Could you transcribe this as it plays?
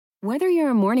Whether you're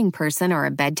a morning person or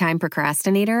a bedtime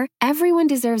procrastinator, everyone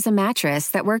deserves a mattress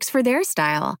that works for their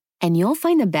style. And you'll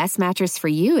find the best mattress for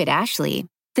you at Ashley.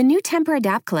 The new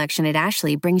Temper-Adapt collection at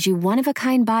Ashley brings you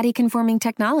one-of-a-kind body-conforming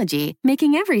technology,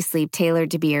 making every sleep tailored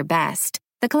to be your best.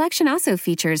 The collection also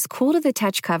features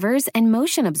cool-to-the-touch covers and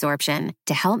motion absorption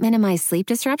to help minimize sleep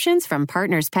disruptions from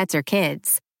partners, pets, or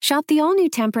kids. Shop the all-new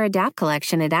Temper-Adapt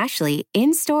collection at Ashley,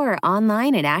 in-store or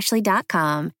online at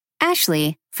ashley.com.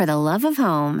 Ashley, for the love of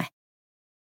home.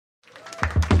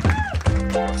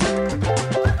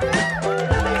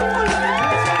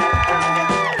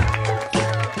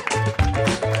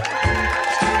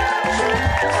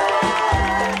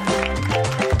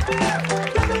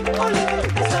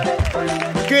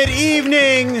 Good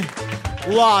evening,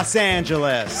 Los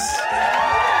Angeles.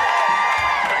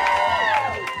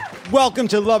 Welcome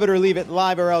to Love It or Leave It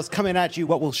Live, or else coming at you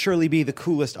what will surely be the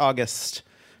coolest August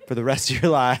for the rest of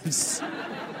your lives.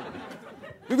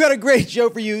 We've got a great show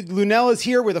for you. Lunella's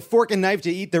here with a fork and knife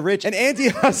to eat the rich. An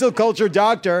anti-hustle culture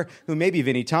doctor, who may be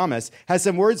Vinnie Thomas, has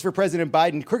some words for President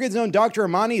Biden. Crooked's own Dr.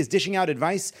 Amani is dishing out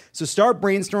advice, so start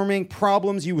brainstorming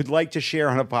problems you would like to share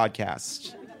on a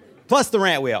podcast. Plus the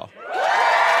rant wheel.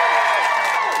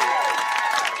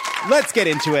 Let's get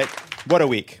into it. What a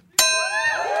week.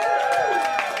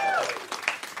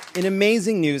 In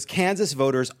amazing news, Kansas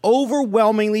voters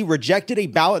overwhelmingly rejected a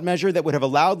ballot measure that would have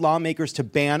allowed lawmakers to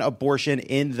ban abortion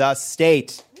in the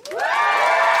state.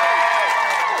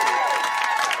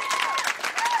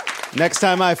 Next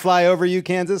time I fly over you,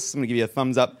 Kansas, I'm going to give you a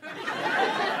thumbs up.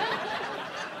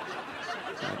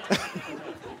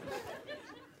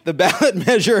 The ballot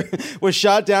measure was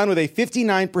shot down with a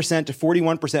 59% to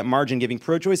 41% margin, giving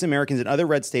pro-choice Americans in other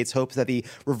red states hopes that the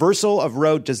reversal of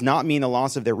Roe does not mean the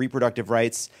loss of their reproductive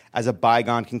rights as a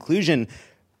bygone conclusion.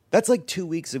 That's like 2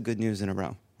 weeks of good news in a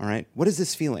row, all right? What is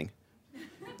this feeling?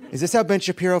 Is this how Ben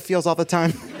Shapiro feels all the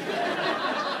time?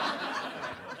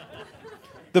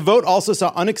 The vote also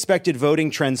saw unexpected voting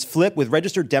trends flip, with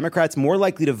registered Democrats more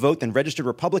likely to vote than registered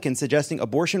Republicans, suggesting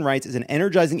abortion rights is an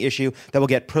energizing issue that will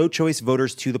get pro-choice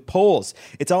voters to the polls.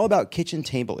 It's all about kitchen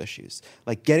table issues,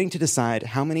 like getting to decide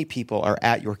how many people are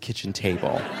at your kitchen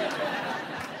table.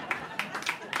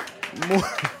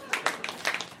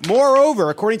 Moreover,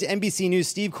 according to NBC News'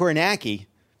 Steve Kornacki,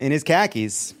 in his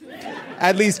khakis,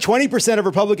 at least 20% of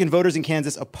Republican voters in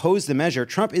Kansas oppose the measure.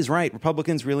 Trump is right.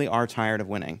 Republicans really are tired of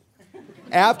winning.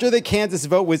 After the Kansas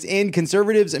vote was in,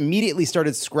 conservatives immediately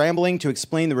started scrambling to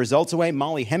explain the results away.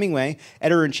 Molly Hemingway,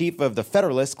 editor-in-chief of The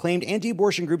Federalist, claimed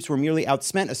anti-abortion groups were merely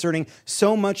outspent, asserting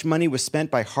so much money was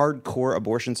spent by hardcore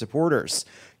abortion supporters.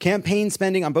 Campaign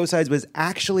spending on both sides was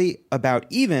actually about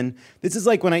even. This is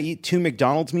like when I eat 2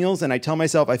 McDonald's meals and I tell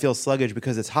myself I feel sluggish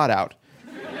because it's hot out.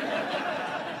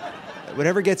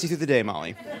 Whatever gets you through the day,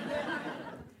 Molly.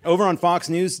 Over on Fox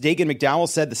News, Dagan McDowell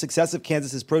said the success of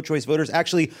Kansas's pro-choice voters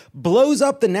actually blows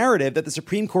up the narrative that the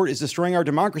Supreme Court is destroying our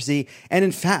democracy, and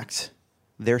in fact,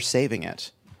 they're saving it.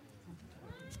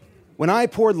 When I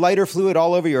poured lighter fluid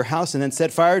all over your house and then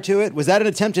set fire to it, was that an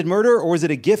attempted murder, or was it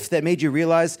a gift that made you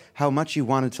realize how much you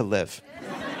wanted to live?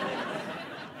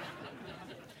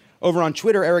 Over on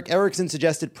Twitter, Eric Erickson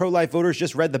suggested pro-life voters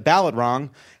just read the ballot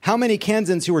wrong. How many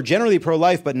Kansans who were generally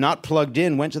pro-life but not plugged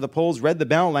in went to the polls, read the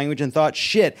ballot language, and thought,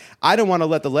 shit, I don't want to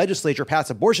let the legislature pass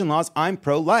abortion laws, I'm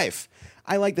pro-life.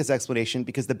 I like this explanation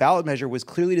because the ballot measure was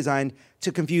clearly designed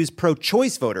to confuse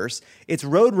pro-choice voters. It's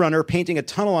Roadrunner painting a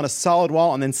tunnel on a solid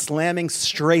wall and then slamming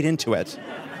straight into it.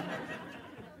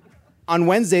 On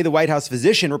Wednesday, the White House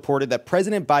physician reported that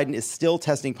President Biden is still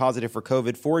testing positive for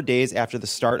COVID 4 days after the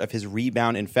start of his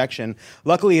rebound infection.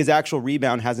 Luckily, his actual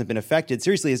rebound hasn't been affected.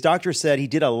 Seriously, his doctor said he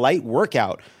did a light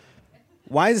workout.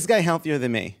 Why is this guy healthier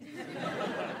than me?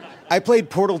 I played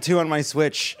Portal 2 on my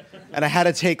Switch, and I had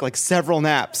to take like several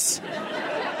naps.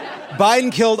 Biden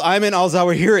killed Ayman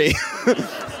al-Zawahiri.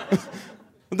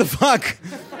 What the fuck?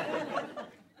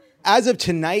 As of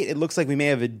tonight, it looks like we may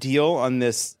have a deal on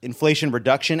this Inflation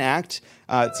Reduction Act.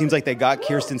 It seems like they got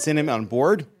Kyrsten Sinema on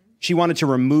board. She wanted to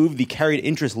remove the carried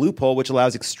interest loophole, which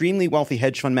allows extremely wealthy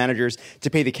hedge fund managers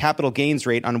to pay the capital gains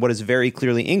rate on what is very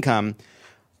clearly income.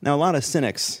 Now, a lot of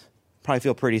cynics probably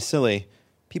feel pretty silly.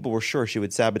 People were sure she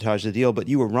would sabotage the deal, but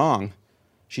you were wrong.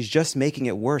 She's just making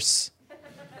it worse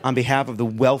on behalf of the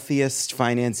wealthiest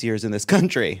financiers in this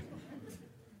country.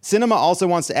 Sinema also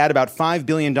wants to add about $5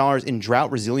 billion in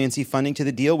drought resiliency funding to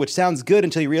the deal, which sounds good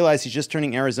until you realize he's just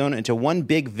turning Arizona into one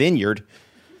big vineyard.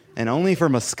 And only for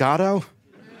Moscato?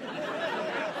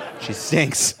 She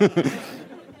stinks.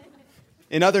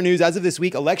 In other news, as of this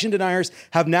week, election deniers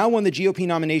have now won the GOP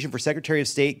nomination for Secretary of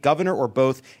State, governor, or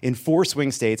both in 4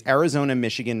 swing states, Arizona,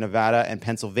 Michigan, Nevada, and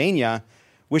Pennsylvania.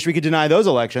 Wish we could deny those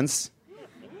elections.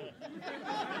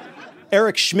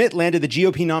 Eric Schmidt landed the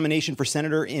GOP nomination for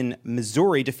senator in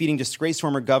Missouri, defeating disgraced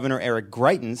former governor Eric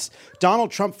Greitens. Donald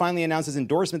Trump finally announced his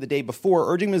endorsement the day before,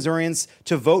 urging Missourians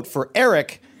to vote for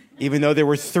Eric, even though there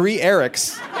were 3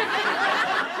 Erics.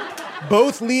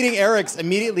 Both leading Erics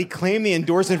immediately claimed the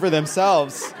endorsement for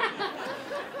themselves.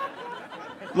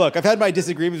 Look, I've had my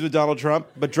disagreements with Donald Trump,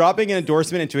 but dropping an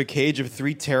endorsement into a cage of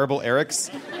 3 terrible Erics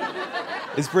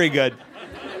is pretty good.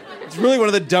 It's really one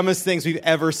of the dumbest things we've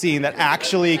ever seen that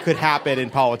actually could happen in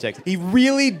politics. He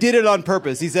really did it on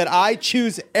purpose. He said, I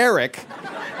choose Eric,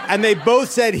 and they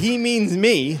both said he means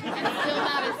me. Still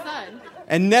not his son.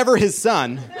 And never his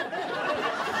son.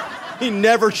 He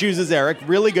never chooses Eric.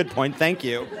 Really good point. Thank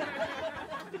you.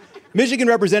 Michigan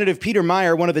Representative Peter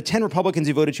Meijer, one of the 10 Republicans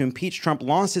who voted to impeach Trump,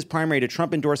 lost his primary to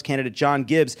Trump-endorsed candidate John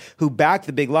Gibbs, who backed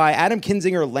the big lie. Adam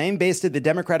Kinzinger lambasted the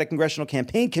Democratic Congressional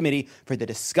Campaign Committee for the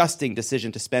disgusting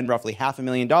decision to spend roughly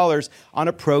 $500,000 on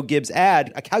a pro-Gibbs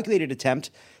ad, a calculated attempt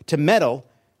to meddle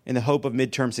in the hope of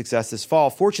midterm success this fall.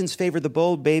 Fortunes favor the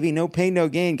bold, baby. No pain, no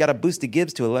gain. Got to boost the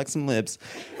Gibbs to elect some libs.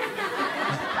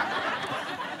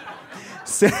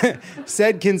 Said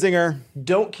Kinzinger,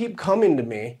 don't keep coming to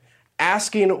me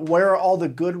asking where are all the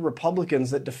good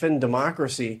Republicans that defend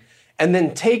democracy, and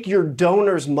then take your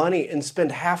donors' money and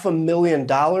spend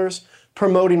 $500,000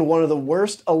 promoting one of the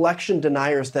worst election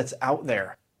deniers that's out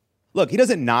there. Look, he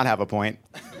doesn't not have a point.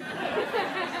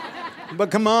 But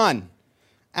come on.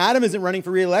 Adam isn't running for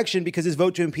re-election because his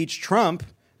vote to impeach Trump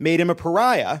made him a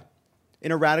pariah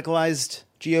in a radicalized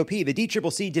GOP. The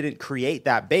DCCC didn't create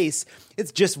that base.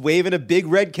 It's just waving a big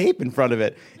red cape in front of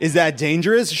it. Is that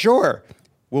dangerous? Sure.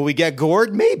 Will we get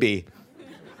gored? Maybe.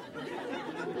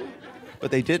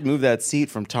 But they did move that seat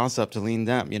from toss-up to lean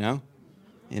Dem, you know?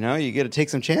 You know, you got to take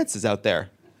some chances out there.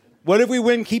 What if we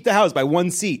win, keep the House by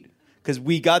 1 seat? Because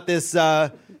we got this,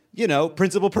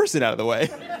 principal person out of the way.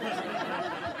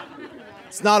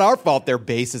 It's not our fault their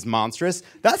base is monstrous.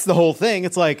 That's the whole thing.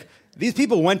 It's like, these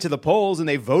people went to the polls and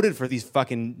they voted for these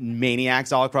fucking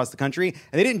maniacs all across the country.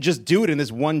 And they didn't just do it in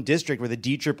this one district where the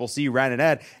DCCC ran an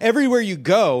ad. Everywhere you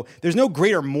go, there's no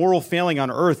greater moral failing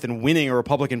on earth than winning a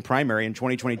Republican primary in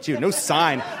 2022. No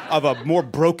sign of a more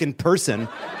broken person.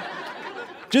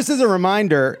 Just as a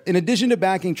reminder, in addition to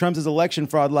backing Trump's election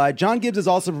fraud lie, John Gibbs has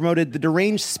also promoted the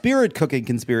deranged spirit cooking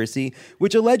conspiracy,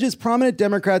 which alleges prominent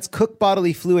Democrats cook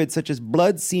bodily fluids such as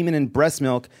blood, semen, and breast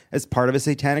milk as part of a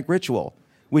satanic ritual,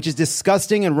 which is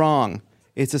disgusting and wrong.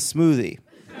 It's a smoothie.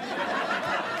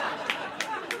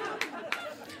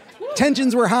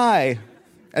 Tensions were high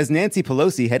as Nancy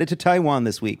Pelosi headed to Taiwan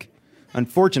this week.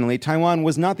 Unfortunately, Taiwan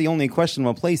was not the only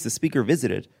questionable place the speaker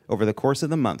visited over the course of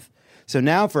the month. So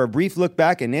now for a brief look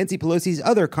back at Nancy Pelosi's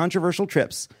other controversial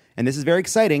trips. And this is very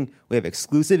exciting. We have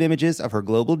exclusive images of her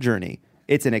global journey.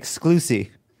 It's an exclusive.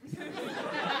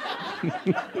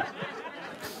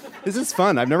 This is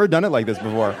fun. I've never done it like this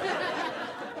before.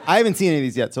 I haven't seen any of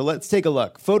these yet, so let's take a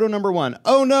look. Photo number 1.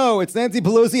 Oh no, it's Nancy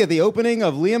Pelosi at the opening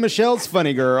of Lea Michele's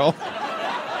Funny Girl.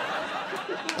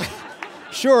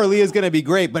 Sure, Leah's going to be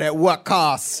great, but at what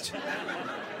cost?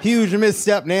 Huge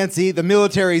misstep, Nancy. The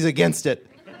military's against it.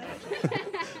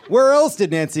 Where else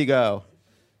did Nancy go?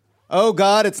 Oh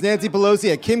God, it's Nancy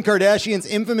Pelosi at Kim Kardashian's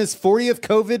infamous 40th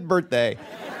COVID birthday.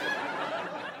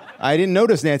 I didn't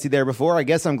notice Nancy there before. I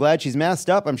guess I'm glad she's masked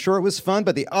up. I'm sure it was fun,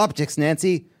 but the optics,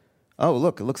 Nancy. Oh,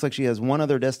 look, it looks like she has one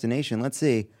other destination. Let's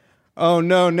see. Oh,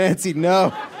 no, Nancy,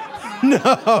 no.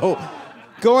 No.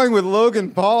 Going with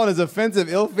Logan Paul on his offensive,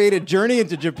 ill-fated journey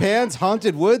into Japan's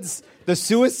haunted woods? The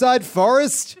suicide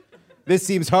forest? This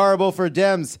seems horrible for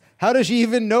Dems. How does she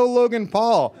even know Logan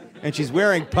Paul? And she's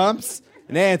wearing pumps?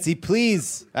 Nancy,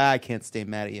 please. I can't stay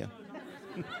mad at you.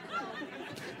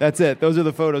 That's it. Those are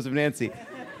the photos of Nancy.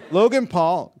 Logan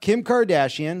Paul, Kim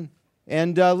Kardashian,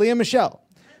 and Lea Michele.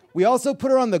 We also put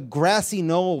her on the grassy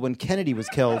knoll when Kennedy was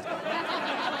killed.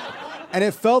 And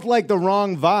it felt like the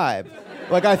wrong vibe.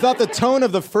 Like, I thought the tone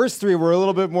of the first 3 were a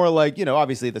little bit more like,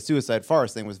 obviously the suicide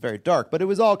forest thing was very dark, but it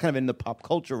was all kind of in the pop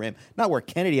culture realm, not where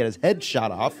Kennedy had his head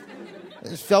shot off.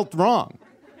 It felt wrong.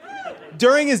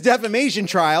 During his defamation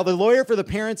trial, the lawyer for the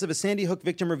parents of a Sandy Hook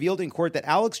victim revealed in court that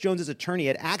Alex Jones' attorney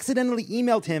had accidentally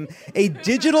emailed him a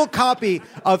digital copy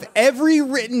of every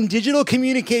written digital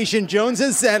communication Jones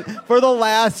has sent for the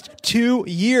last 2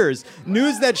 years.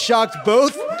 News that shocked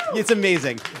both. It's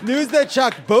amazing. News that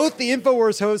shocked both the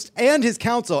InfoWars host and his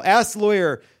counsel. Asked the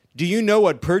lawyer, "Do you know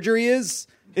what perjury is?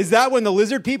 Is that when the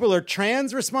lizard people are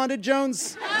trans?" responded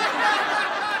Jones.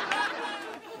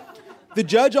 The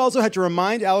judge also had to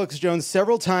remind Alex Jones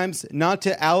several times not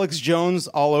to Alex Jones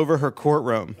all over her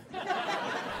courtroom.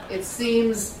 It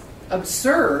seems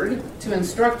absurd to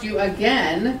instruct you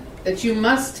again that you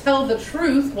must tell the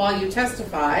truth while you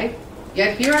testify,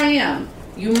 yet here I am.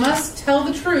 You must tell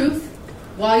the truth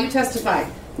while you testify.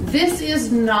 This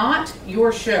is not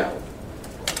your show.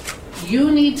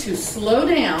 You need to slow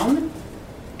down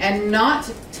and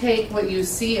not take what you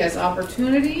see as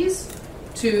opportunities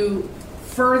to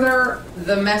further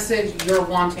the message you're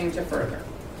wanting to further.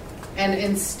 And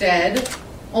instead,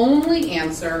 only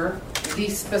answer the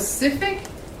specific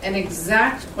and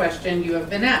exact question you have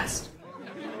been asked.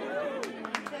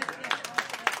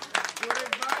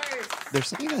 There's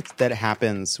something that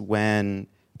happens when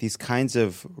these kinds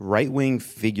of right-wing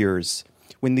figures,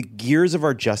 when the gears of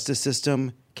our justice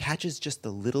system catches just a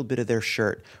little bit of their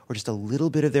shirt or just a little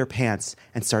bit of their pants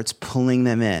and starts pulling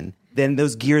them in, then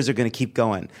those gears are going to keep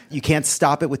going. You can't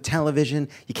stop it with television.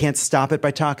 You can't stop it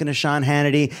by talking to Sean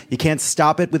Hannity. You can't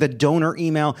stop it with a donor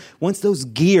email. Once those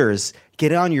gears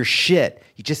get on your shit,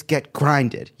 you just get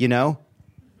grinded, you know?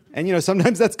 And, you know,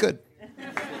 sometimes that's good.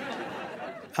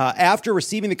 After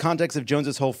receiving the context of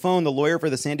Jones's whole phone, the lawyer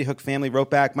for the Sandy Hook family wrote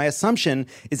back, "My assumption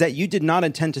is that you did not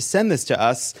intend to send this to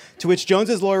us," to which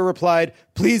Jones's lawyer replied,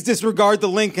 "Please disregard the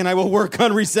link and I will work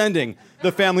on resending."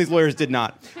 The family's lawyers did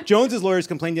not. Jones's lawyers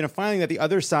complained in a filing that the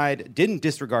other side didn't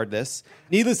disregard this.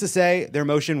 Needless to say, their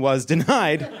motion was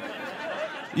denied.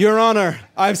 "Your Honor,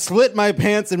 I've slit my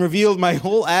pants and revealed my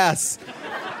whole ass.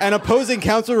 And opposing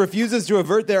counsel refuses to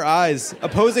avert their eyes.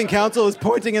 Opposing counsel is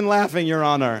pointing and laughing, Your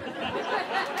Honor."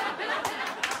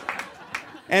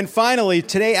 And finally,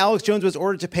 today, Alex Jones was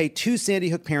ordered to pay two Sandy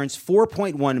Hook parents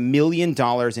 $4.1 million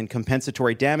in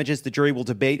compensatory damages. The jury will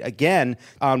debate again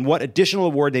on what additional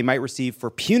award they might receive for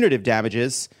punitive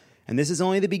damages. And this is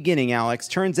only the beginning, Alex.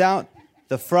 Turns out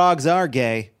the frogs are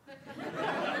gay.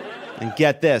 And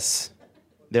get this,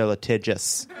 they're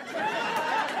litigious.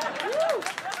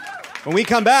 When we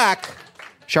come back,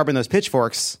 sharpen those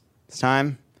pitchforks. It's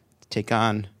time to take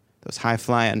on those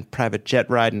high-flying, private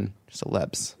jet-riding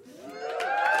celebs.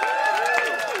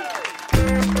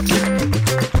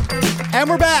 And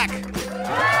we're back!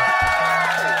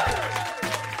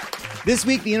 This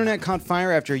week, the internet caught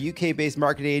fire after a UK-based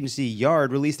marketing agency,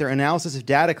 Yard, released their analysis of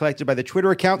data collected by the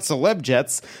Twitter account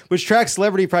CelebJets, which tracks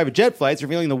celebrity private jet flights,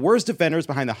 revealing the worst offenders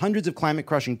behind the hundreds of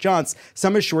climate-crushing jaunts,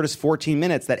 some as short as 14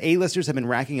 minutes, that A-listers have been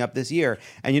racking up this year.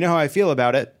 And you know how I feel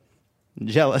about it?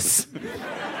 Jealous.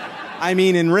 I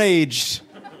mean, enraged.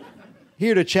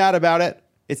 Here to chat about it,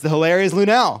 it's the hilarious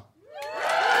Lunel.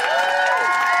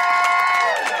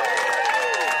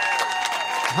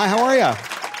 Hi, how are you?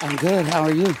 I'm good. How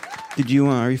are you?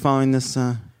 Are you following this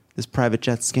private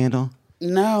jet scandal?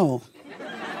 No.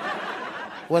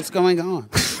 What's going on?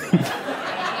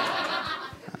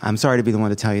 I'm sorry to be the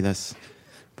one to tell you this,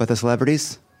 but the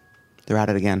celebrities, they're at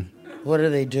it again. What are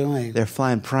they doing? They're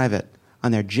flying private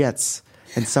on their jets,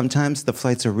 and sometimes the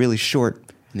flights are really short,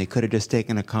 and they could have just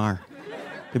taken a car.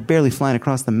 They're barely flying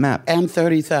across the map. And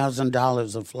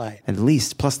 $30,000 a flight. At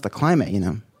least, plus the climate, you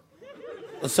know.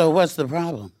 So what's the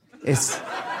problem?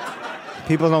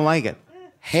 People don't like it.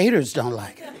 Haters don't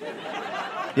like it.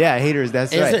 Yeah, haters,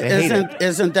 that's right. They hate it.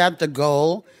 Isn't that the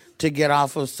goal, to get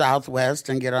off of Southwest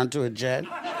and get onto a jet?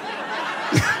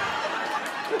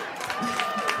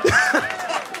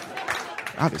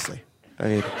 Obviously. I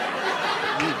mean,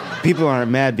 people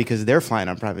aren't mad because they're flying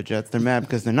on private jets. They're mad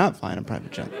because they're not flying on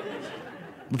private jets.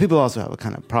 But people also have a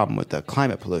kind of problem with the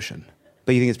climate pollution.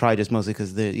 But you think it's probably just mostly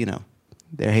because they're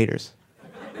haters.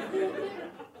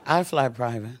 I fly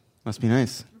private. Must be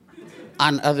nice.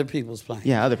 On other people's planes.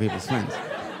 Yeah, other people's planes.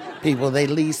 People, they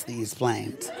lease these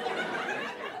planes.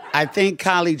 I think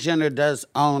Kylie Jenner does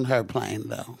own her plane,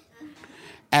 though.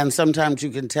 And sometimes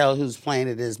you can tell whose plane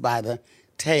it is by the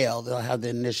tail. They'll have the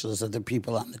initials of the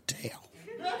people on the tail.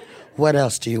 What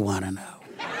else do you want to know?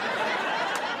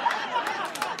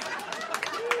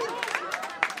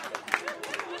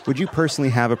 Would you personally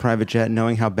have a private jet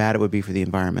knowing how bad it would be for the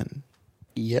environment?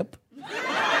 Yep.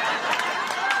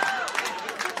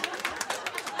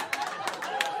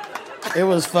 It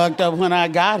was fucked up when I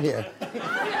got here.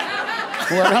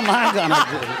 What am I gonna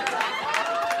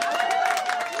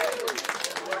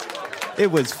do? It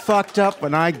was fucked up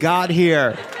when I got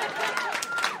here.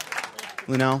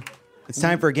 Lunel, it's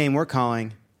time for a game we're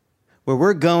calling. Where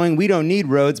we're going, we don't need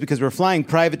roads because we're flying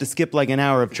private to skip like an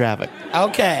hour of traffic.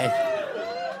 Okay.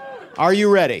 Are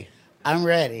you ready? I'm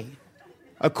ready.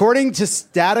 According to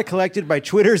data collected by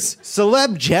Twitter's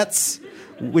CelebJets,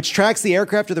 which tracks the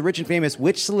aircraft of the rich and famous,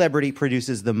 which celebrity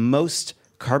produces the most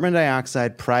carbon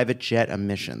dioxide private jet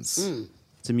emissions?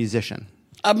 It's a musician.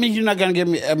 I mean, you're not going to give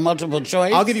me a multiple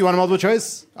choice? I'll give you one multiple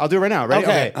choice. I'll do it right now.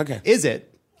 Ready? Okay. Is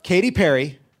it Katy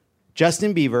Perry,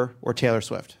 Justin Bieber, or Taylor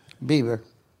Swift? Bieber.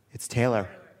 It's Taylor.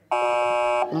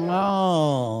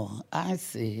 Oh, I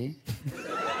see.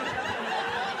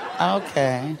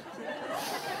 Okay.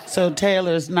 So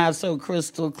Taylor's not so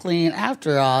crystal clean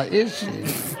after all, is she?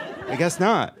 I guess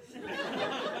not.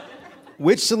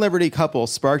 Which celebrity couple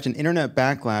sparked an internet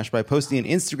backlash by posting an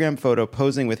Instagram photo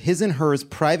posing with his and hers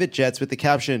private jets with the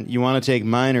caption, "You want to take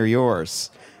mine or yours?"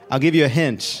 I'll give you a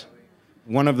hint.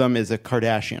 One of them is a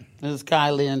Kardashian. It's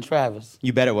Kylie and Travis.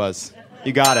 You bet it was.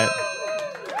 You got it.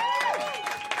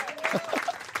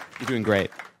 You're doing great.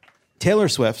 Taylor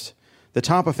Swift, the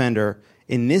top offender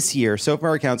in this year, so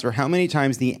far accounts for how many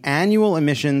times the annual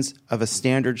emissions of a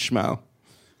standard schmo.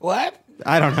 What?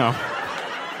 I don't know.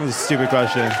 That was a stupid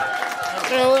question.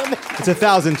 It's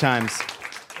 1,000 times.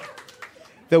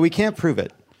 Though we can't prove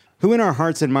it. Who in our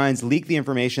hearts and minds leaked the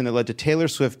information that led to Taylor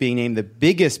Swift being named the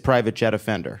biggest private jet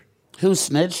offender? Who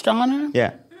snitched on her?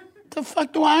 Yeah. The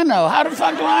fuck do I know? How the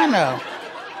fuck do I know?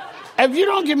 If you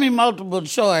don't give me multiple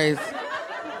choice.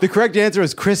 The correct answer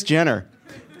is Kris Jenner.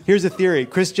 Here's a theory.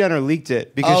 Kris Jenner leaked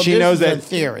it because she knows that... This is a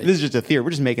theory. This is just a theory. We're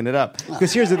just making it up.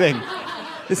 Because here's the thing.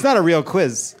 It's not a real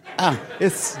quiz.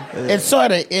 It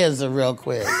sort of is a real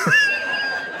quiz.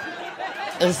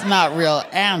 It's not real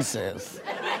answers.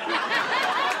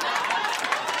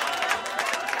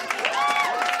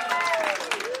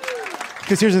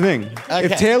 Because here's the thing. Okay.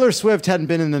 If Taylor Swift hadn't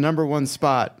been in the number one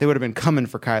spot, they would have been coming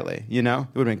for Kylie, you know?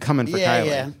 They would have been coming for Kylie.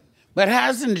 Yeah. But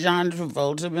hasn't John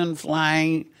Travolta been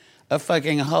flying a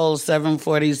fucking whole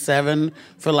 747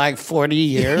 for like 40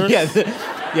 years?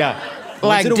 Yeah.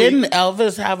 Like, didn't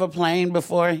Elvis have a plane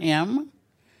before him?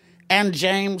 And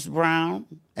James Brown?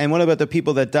 And what about the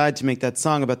people that died to make that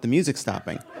song about the music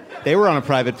stopping? They were on a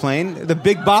private plane. The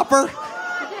Big Bopper?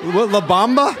 La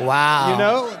Bamba? Wow. You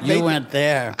know? You went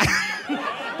there.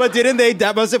 But didn't they?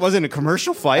 That wasn't a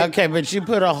commercial flight. Okay, but you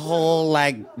put a whole,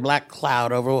 like, black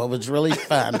cloud over what was really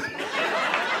fun.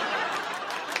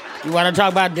 You want to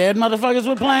talk about dead motherfuckers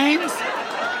with planes?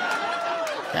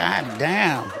 God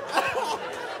damn.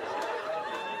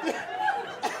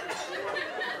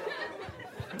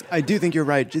 I do think you're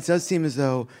right. It does seem as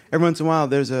though every once in a while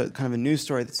there's a kind of a news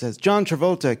story that says John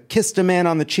Travolta kissed a man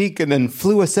on the cheek and then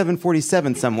flew a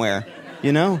 747 somewhere.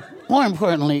 You know? More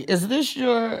importantly, is this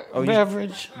your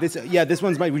beverage? This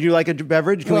one's mine. Would you like a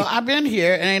beverage? I've been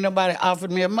here and ain't nobody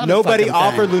offered me a motherfucking Nobody thing.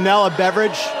 offered Lunel a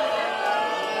beverage?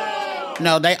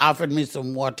 No, they offered me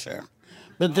some water.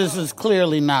 But this is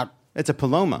clearly not. It's a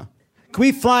Paloma. Can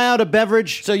we fly out a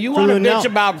beverage? So you want to bitch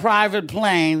about private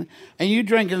plane and you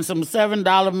drinking some $7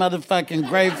 motherfucking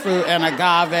grapefruit and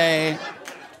agave.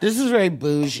 This is very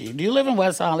bougie. Do you live in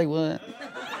West Hollywood?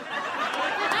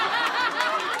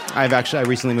 I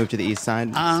recently moved to the east side.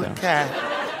 Okay.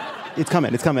 So. It's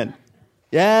coming.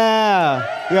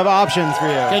 Yeah. We have options for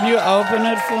you. Can you open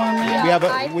it for me? Yeah, We have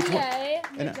IPA,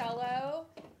 Modelo,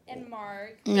 and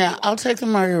Mark. Yeah, I'll take the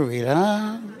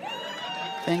margarita.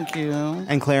 Thank you.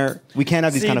 And Claire, we can't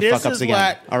have these kind of fuck-ups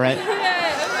again. All right?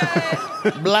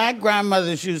 Okay. Black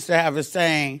grandmothers used to have a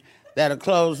saying that a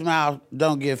closed mouth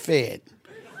don't get fed.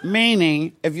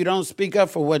 Meaning, if you don't speak up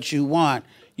for what you want,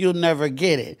 you'll never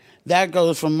get it. That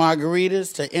goes from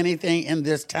margaritas to anything in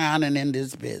this town and in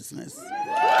this business.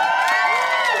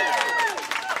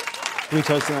 Can we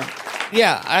toast to that?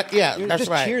 Yeah, that's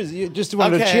just right. Cheers. You just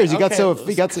wanted to cheers. You got so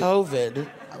COVID.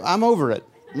 I'm over it.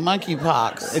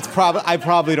 Monkeypox. I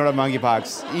probably don't have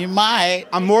monkeypox. You might.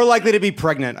 I'm more likely to be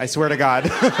pregnant, I swear to God.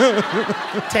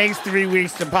 Takes 3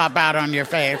 weeks to pop out on your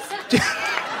face.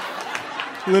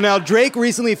 Now, Drake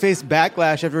recently faced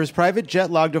backlash after his private jet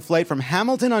logged a flight from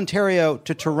Hamilton, Ontario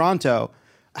to Toronto.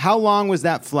 How long was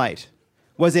that flight?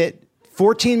 Was it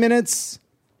 14 minutes,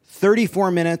 34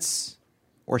 minutes,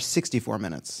 or 64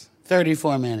 minutes?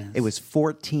 34 minutes. It was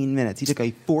 14 minutes. He took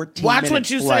a 14-minute Watch what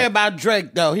you flight. say about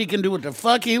Drake, though. He can do what the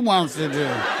fuck he wants to do.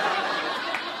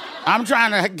 I'm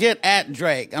trying to get at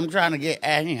Drake. I'm trying to get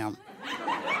at him.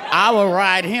 I will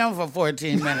ride him for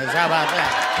 14 minutes. How about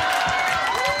that?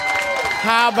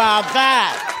 How about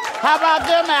that? How about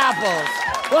them apples?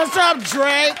 What's up,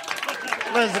 Drake?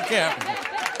 Where's the camera?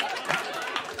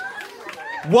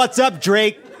 What's up,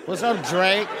 Drake? What's up,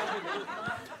 Drake?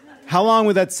 How long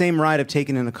would that same ride have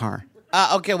taken in a car?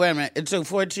 Okay, wait a minute. It took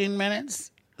 14 minutes?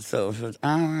 So if it's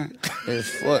an hour,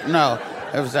 it's it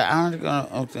was an hour to go,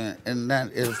 okay, and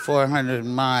that is 400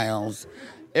 miles.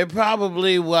 It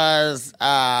probably was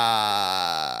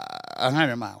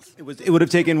 100 miles. It would have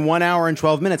taken 1 hour and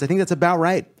 12 minutes. I think that's about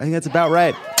right.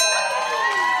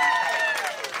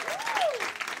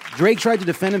 Drake tried to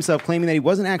defend himself, claiming that he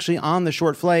wasn't actually on the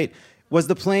short flight. Was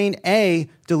the plane A,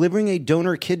 delivering a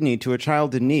donor kidney to a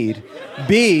child in need,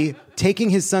 B,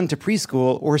 taking his son to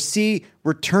preschool, or C,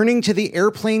 returning to the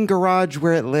airplane garage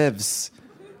where it lives,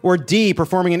 or D,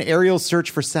 performing an aerial search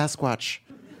for Sasquatch?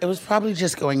 It was probably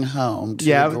just going home to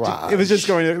the garage. It was just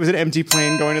it was an empty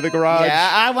plane going to the garage. Yeah,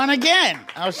 I won again.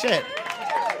 Oh, shit.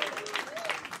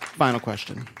 Final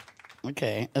question.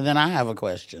 Okay, and then I have a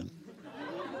question.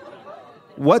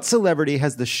 What celebrity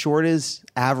has the shortest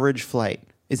average flight?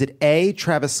 Is it A,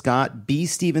 Travis Scott, B,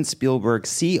 Steven Spielberg,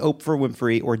 C, Oprah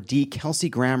Winfrey, or D, Kelsey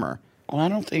Grammer? Well, I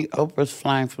don't think Oprah's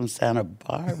flying from Santa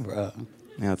Barbara.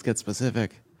 Yeah, let's get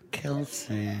specific.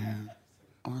 Kelsey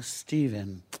or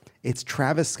Steven. It's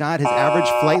Travis Scott. His average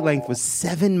flight length was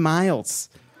 7 miles.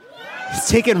 He's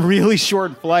taking really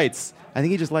short flights. I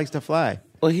think he just likes to fly.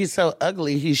 Well, he's so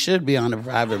ugly, he should be on a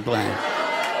private plane.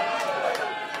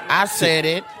 I said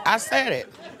it.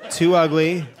 Too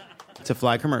ugly to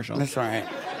fly commercial. That's right.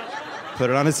 Put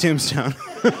it on his tombstone.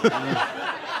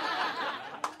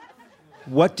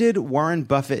 What did Warren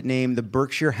Buffett name the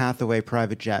Berkshire Hathaway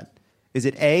private jet? Is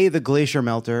it A, the Glacier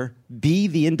Melter, B,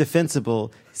 the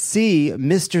Indefensible, C,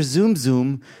 Mr. Zoom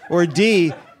Zoom, or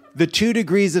D, the 2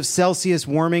 degrees of Celsius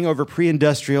warming over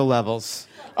pre-industrial levels?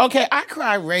 Okay, I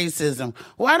cry racism.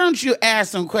 Why don't you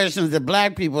ask some questions that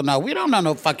black people know? We don't know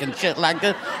no fucking shit like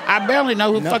this. I barely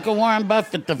know who fucking Warren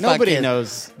Buffett the fuck is. Nobody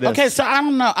knows this. Okay, so I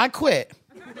don't know. I quit.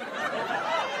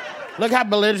 Look how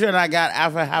belligerent I got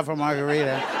after half a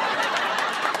margarita.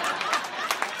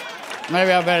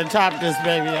 Maybe I better top this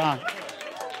baby on.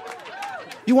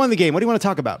 You won the game. What do you want to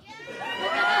talk about?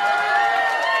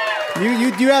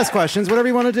 You ask questions, whatever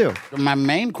you want to do. My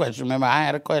main question, remember, I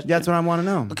had a question. That's what I want to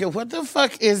know. Okay, what the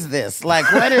fuck is this?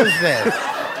 Like, what is this?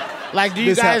 Like, do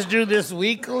you guys do this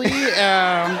weekly?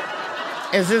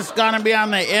 Is this going to be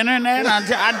on the internet?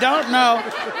 I don't know.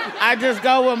 I just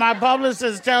go where my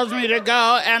publicist tells me to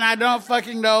go, and I don't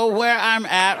fucking know where I'm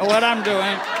at or what I'm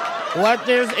doing, what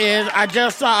this is. I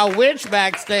just saw a witch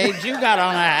backstage. You got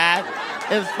on a hat.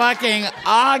 It's fucking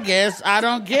August. I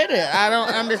don't get it. I don't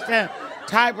understand.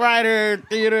 Typewriter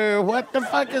theater, what the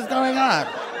fuck is going on?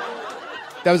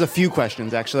 That was a few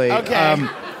questions, actually. Okay.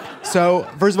 So,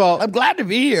 first of all, I'm glad to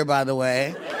be here, by the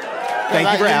way.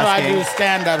 Thank you for asking. I do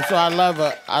stand-up, so I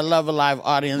love a live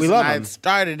audience. We love and them. I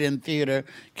started in theater,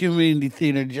 community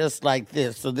theater, just like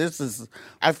this. So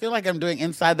I feel like I'm doing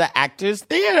Inside the Actors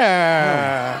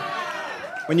Theater.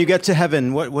 When you get to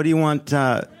heaven, what do you want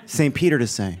St. Peter to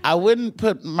say? I wouldn't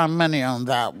put my money on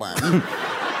that one.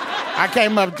 I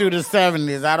came up through the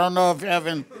 70s. I don't know if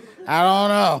heaven, I don't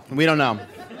know. We don't know.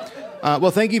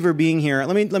 Well, thank you for being here.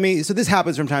 Let me. So this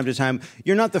happens from time to time.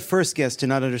 You're not the first guest to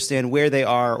not understand where they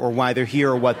are or why they're here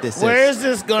or what this is. Where is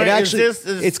this going?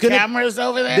 It's cameras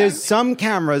over there? There's some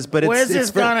cameras, but where's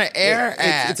this going to air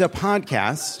at? It's a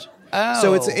podcast. Oh.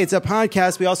 So it's a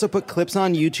podcast. We also put clips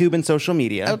on YouTube and social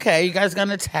media. Okay, you guys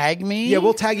gonna tag me? Yeah,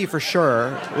 we'll tag you for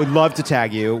sure. We'd love to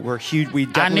tag you. We're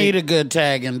huge. I need a good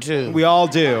tagging too. We all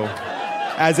do.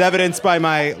 As evidenced by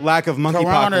my lack of monkeypox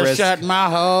Corona risk. shut my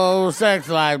whole sex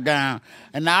life down.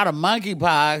 And now the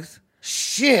monkeypox,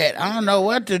 shit, I don't know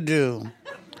what to do.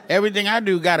 Everything I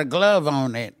do got a glove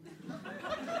on it.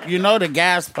 You know the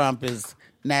gas pump is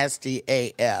nasty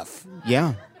AF.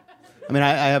 Yeah. I mean,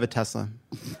 I have a Tesla.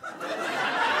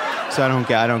 So I don't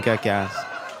get gas.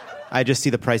 I just see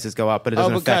the prices go up, but it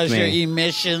doesn't affect me. Oh, because your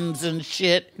emissions and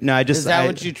shit? No, Is that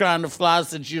what you're trying to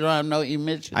floss, that you don't have no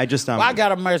emissions? Well, I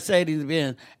got a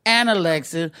Mercedes-Benz and a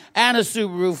Lexus and a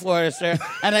Subaru Forester,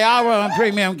 and they all run on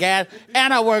premium gas,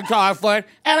 and I worked hard for it,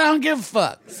 and I don't give a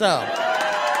fuck. So.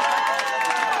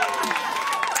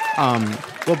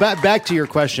 Well, back to your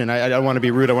question. I don't want to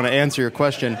be rude. I want to answer your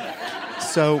question.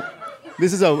 So.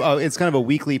 This is it's kind of a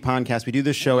weekly podcast. We do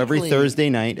this show every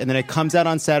Thursday night, and then it comes out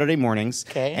on Saturday mornings.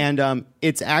 Okay. And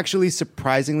it's actually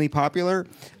surprisingly popular.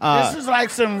 This is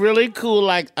like some really cool,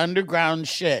 like, underground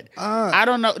shit. I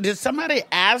don't know. Did somebody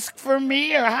ask for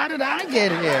me, or how did I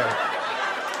get here?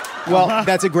 Well,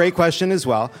 that's a great question as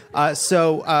well.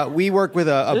 So we work with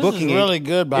a booking. This is really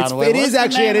good, by the way. It is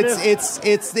actually, and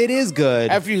it is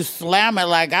good. If you slam it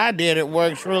like I did, it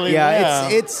works really well. Yeah,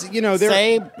 it's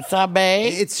sabe.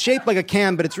 It's shaped like a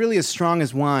can, but it's really as strong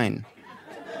as wine.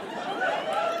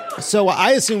 So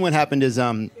I assume what happened is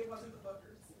it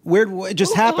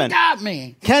just happened. Who got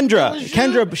me?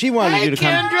 Kendra, she wanted you to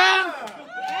come.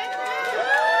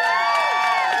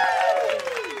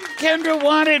 Kendra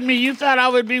wanted me. You thought I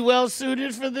would be well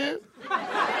suited for this?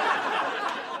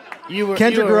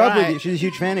 Kendra grew up with you. She's a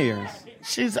huge fan of yours.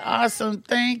 She's awesome.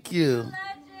 Thank you.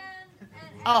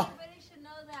 Oh. Everybody should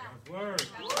know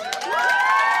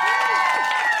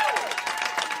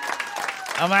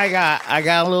that. Oh my God, I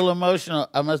got a little emotional.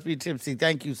 I must be tipsy.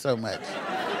 Thank you so much.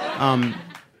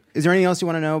 Is there anything else you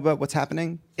want to know about what's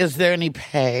happening? Is there any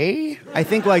pay?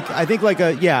 Nothing,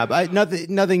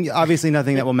 obviously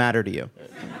nothing that will matter to you.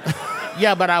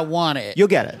 Yeah, but I want it. You'll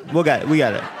get it. We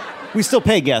get it. We still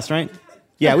pay guests, right?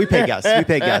 Yeah, we pay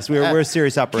guests. We're a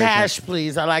serious operation. Cash,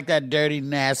 please. I like that dirty,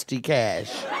 nasty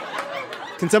cash.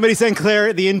 Can somebody send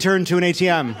Claire, the intern, to an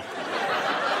ATM?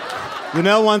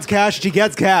 Lunel wants cash. She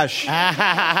gets cash.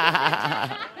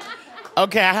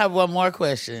 Okay, I have one more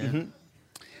question. Mm-hmm.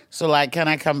 So, can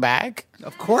I come back?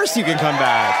 Of course you can come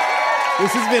back.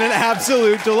 This has been an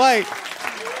absolute delight.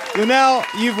 Lunel,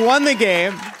 you've won the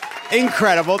game.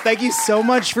 Incredible. Thank you so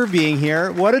much for being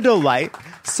here. What a delight.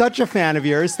 Such a fan of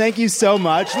yours. Thank you so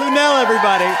much. Lunel,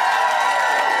 everybody.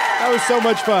 That was so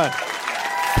much fun.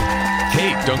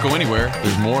 Hey, don't go anywhere.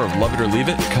 There's more of Love It or Leave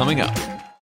It coming up.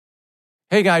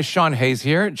 Hey guys, Sean Hayes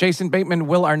here. Jason Bateman,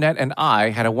 Will Arnett, and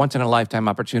I had a once-in-a-lifetime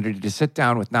opportunity to sit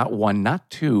down with not one, not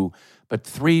two, but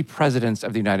 3 presidents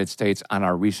of the United States on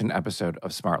our recent episode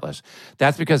of Smartless.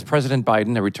 That's because President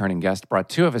Biden, a returning guest, brought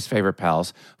 2 of his favorite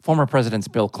pals, former Presidents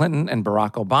Bill Clinton and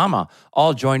Barack Obama,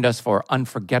 all joined us for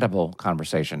unforgettable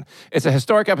conversation. It's a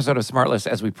historic episode of Smartless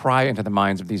as we pry into the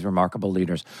minds of these remarkable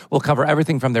leaders. We'll cover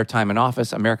everything from their time in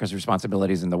office, America's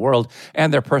responsibilities in the world,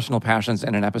 and their personal passions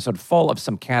in an episode full of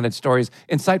some candid stories,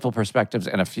 insightful perspectives,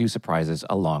 and a few surprises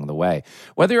along the way.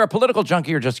 Whether you're a political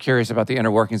junkie or just curious about the inner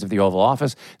workings of the Oval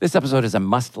Office, this episode is a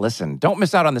must-listen. Don't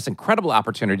miss out on this incredible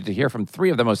opportunity to hear from 3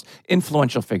 of the most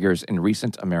influential figures in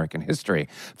recent American history.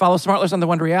 Follow Smartless on the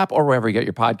Wondery app or wherever you get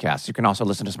your podcasts. You can also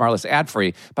listen to Smartless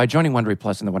ad-free by joining Wondery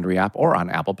Plus in the Wondery app or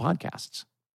on Apple Podcasts.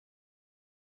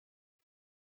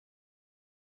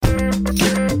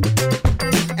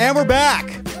 And we're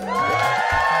back.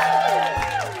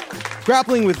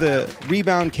 Grappling with the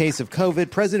rebound case of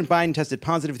COVID, President Biden tested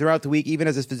positive throughout the week, even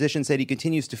as his physician said he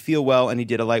continues to feel well and he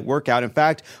did a light workout. In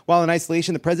fact, while in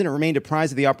isolation, the president remained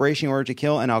apprised of the operation in order to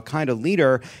kill an al-Qaeda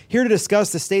leader. Here to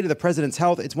discuss the state of the president's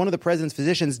health, it's one of the president's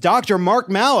physicians, Dr. Mark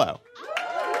Mallow.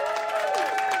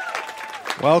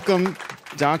 Welcome,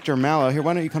 Dr. Mallow. Here,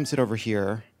 why don't you come sit over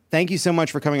here? Thank you so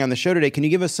much for coming on the show today. Can you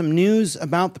give us some news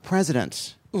about the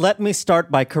president? Let me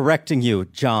start by correcting you,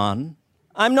 John.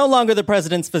 I'm no longer the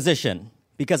president's physician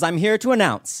because I'm here to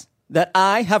announce that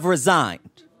I have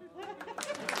resigned.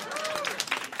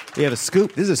 We have a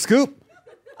scoop. This is a scoop.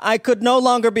 I could no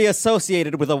longer be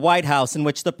associated with a White House in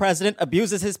which the president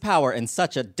abuses his power in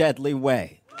such a deadly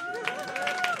way.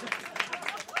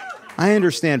 I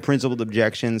understand principled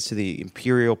objections to the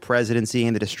imperial presidency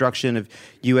and the destruction of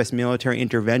U.S. military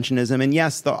interventionism. And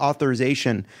yes, the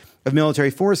authorization of military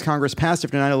force Congress passed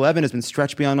after 9/11 has been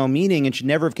stretched beyond all meaning and should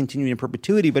never have continued in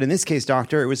perpetuity. But in this case,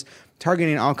 Doctor, it was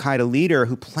targeting an al-Qaeda leader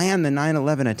who planned the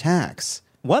 9/11 attacks.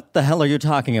 What the hell are you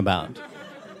talking about?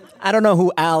 I don't know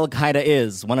who al-Qaeda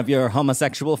is, one of your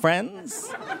homosexual friends?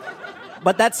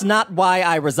 But that's not why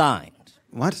I resigned.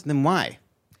 What? Then why?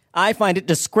 I find it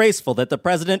disgraceful that the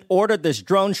president ordered this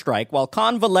drone strike while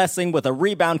convalescing with a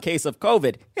rebound case of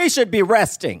COVID. He should be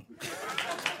resting.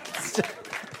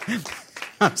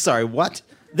 I'm sorry, what?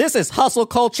 This is hustle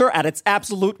culture at its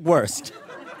absolute worst.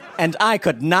 And I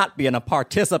could not be a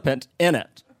participant in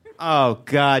it. Oh,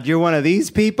 God, you're one of these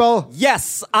people?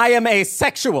 Yes, I am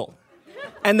asexual.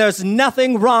 And there's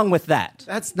nothing wrong with that.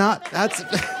 That's not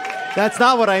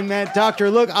what I meant, Doctor.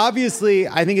 Look, obviously,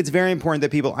 I think it's very important that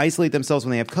people isolate themselves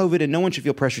when they have COVID, and no one should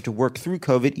feel pressure to work through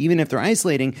COVID, even if they're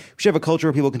isolating. We should have a culture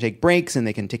where people can take breaks and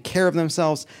they can take care of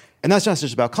themselves. And that's not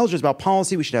just about culture, it's about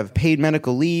policy. We should have paid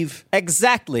medical leave.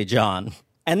 Exactly, John.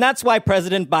 And that's why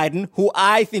President Biden, who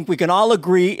I think we can all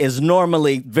agree is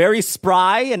normally very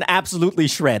spry and absolutely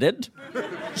shredded,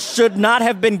 should not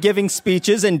have been giving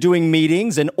speeches and doing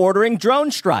meetings and ordering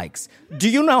drone strikes. Do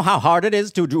you know how hard it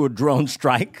is to do a drone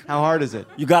strike? How hard is it?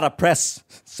 You gotta press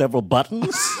several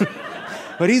buttons.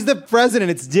 But he's the president.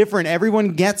 It's different. Everyone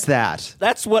gets that.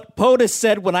 That's what POTUS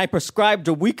said when I prescribed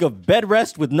a week of bed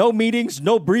rest with no meetings,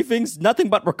 no briefings, nothing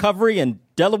but recovery and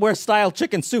Delaware-style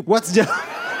chicken soup. What's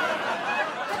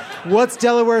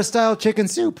Delaware-style chicken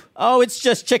soup? Oh, it's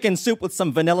just chicken soup with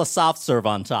some vanilla soft serve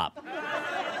on top.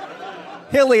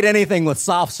 He'll eat anything with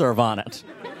soft serve on it.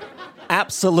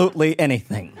 Absolutely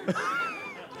anything.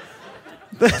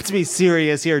 Let's be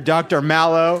serious here, Dr.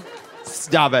 Mallow.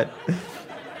 Stop it.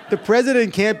 The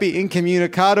president can't be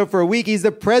incommunicado for a week. He's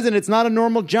the president. It's not a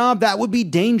normal job. That would be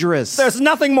dangerous. There's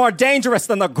nothing more dangerous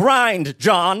than the grind,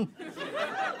 John.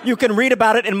 You can read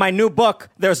about it in my new book,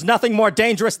 There's Nothing More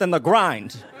Dangerous Than the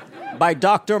Grind, by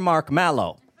Dr. Mark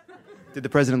Mallow. Did the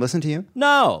president listen to you?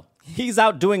 No. He's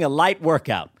out doing a light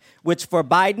workout. which for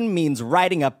Biden means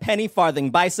riding a penny farthing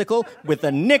bicycle with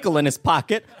a nickel in his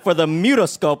pocket for the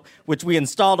mutoscope, which we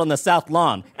installed on the South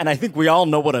Lawn. And I think we all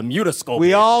know what a mutoscope is.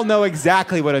 We all know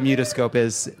exactly what a mutoscope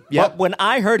is. Yep. But when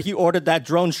I heard he ordered that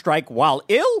drone strike while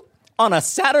ill on a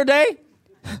Saturday,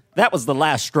 that was the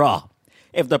last straw.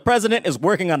 If the president is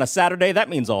working on a Saturday, that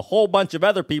means a whole bunch of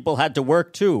other people had to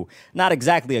work too. Not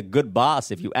exactly a good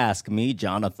boss, if you ask me,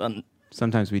 Jonathan.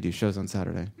 Sometimes we do shows on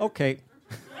Saturday. Okay.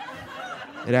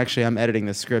 I'm editing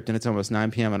the script, and it's almost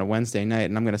 9 p.m. on a Wednesday night,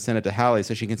 and I'm going to send it to Hallie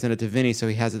so she can send it to Vinny so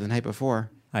he has it the night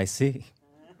before. I see.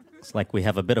 It's like we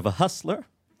have a bit of a hustler.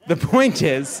 The point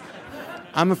is,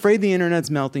 I'm afraid the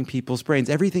internet's melting people's brains.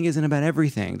 Everything isn't about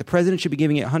everything. The president should be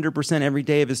giving it 100% every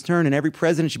day of his turn, and every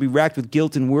president should be racked with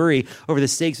guilt and worry over the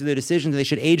stakes of their decisions. They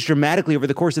should age dramatically over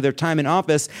the course of their time in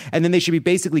office, and then they should be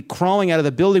basically crawling out of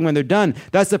the building when they're done.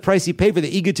 That's the price you pay for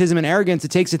the egotism and arrogance it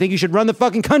takes to think you should run the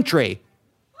fucking country.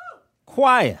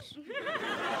 Quiet.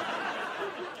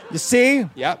 You see?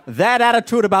 Yep. That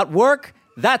attitude about work,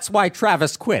 that's why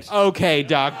Travis quit. Okay,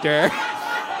 doctor.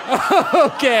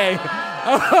 Okay.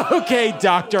 Okay,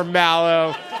 Dr.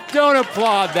 Mallow. Don't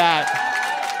applaud that.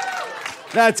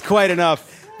 That's quite enough.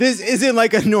 This isn't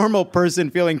like a normal person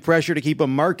feeling pressure to keep a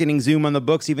marketing Zoom on the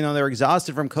books even though they're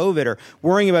exhausted from COVID or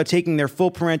worrying about taking their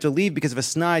full parental leave because of a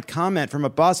snide comment from a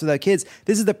boss without kids.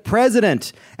 This is the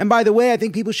president. And by the way, I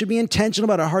think people should be intentional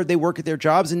about how hard they work at their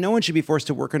jobs, and no one should be forced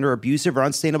to work under abusive or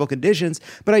unsustainable conditions.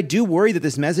 But I do worry that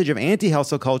this message of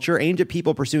anti-hustle culture aimed at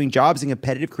people pursuing jobs in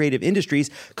competitive creative industries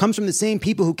comes from the same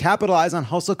people who capitalize on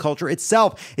hustle culture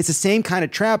itself. It's the same kind of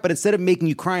trap, but instead of making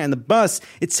you cry on the bus,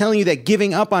 it's telling you that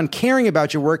giving up on caring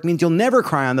about your work means you'll never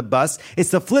cry on the bus.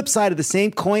 It's the flip side of the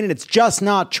same coin, and it's just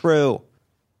not true.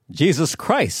 Jesus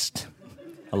Christ.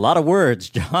 A lot of words,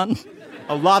 John.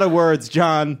 A lot of words,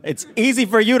 John. It's easy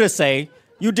for you to say.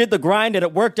 You did the grind and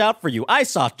it worked out for you. I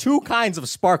saw 2 kinds of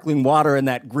sparkling water in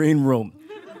that green room.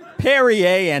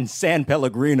 Perrier and San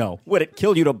Pellegrino. Would it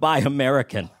kill you to buy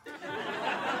American?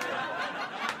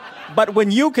 But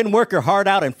when you can work your heart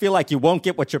out and feel like you won't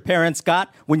get what your parents got,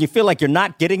 when you feel like you're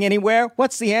not getting anywhere,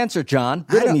 what's the answer, John?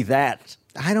 Riddle me that.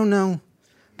 I don't know.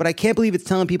 But I can't believe it's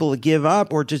telling people to give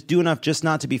up or just do enough just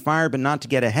not to be fired but not to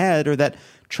get ahead, or that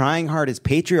trying hard is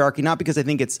patriarchy, not because I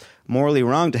think it's morally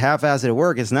wrong to half-ass it at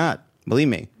work. It's not. Believe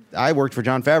me. I worked for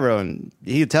Jon Favreau, and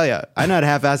he'd tell you, I know how to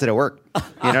half-ass it at work. You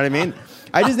know what I mean?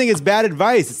 I just think it's bad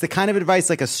advice. It's the kind of advice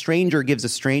like a stranger gives a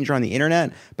stranger on the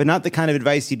internet, but not the kind of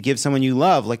advice you'd give someone you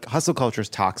love. Like, hustle culture is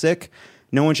toxic.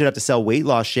 No one should have to sell weight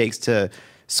loss shakes to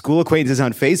school acquaintances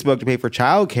on Facebook to pay for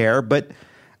childcare. But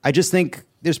I just think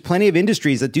there's plenty of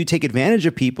industries that do take advantage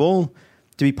of people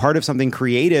to be part of something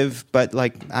creative. But,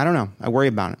 like, I don't know. I worry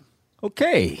about it.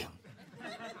 Okay.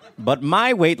 But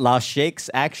my weight loss shakes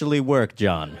actually work,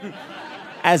 John.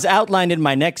 As outlined in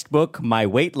my next book, My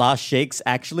Weight Loss Shakes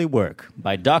Actually Work,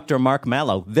 by Dr. Mark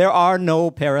Mallow. There are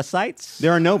no parasites.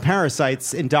 There are no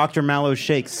parasites in Dr. Mallow's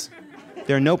shakes.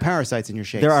 There are no parasites in your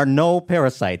shakes. There are no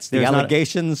parasites. The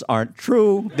allegations aren't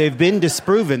true. They've been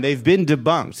disproven. They've been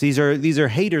debunked. These are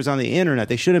haters on the internet.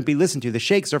 They shouldn't be listened to. The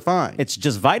shakes are fine. It's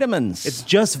just vitamins. It's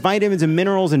just vitamins and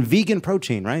minerals and vegan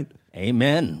protein, right?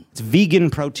 Amen. It's vegan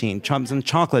protein, chunks and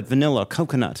chocolate, vanilla,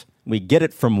 coconut. We get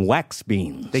it from wax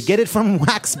beans. They get it from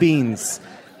wax beans.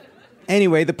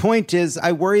 Anyway, the point is,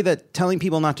 I worry that telling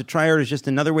people not to try hard is just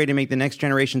another way to make the next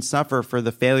generation suffer for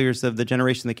the failures of the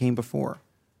generation that came before.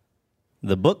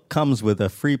 The book comes with a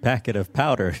free packet of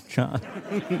powder, John.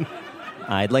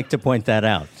 I'd like to point that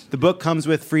out. The book comes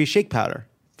with free shake powder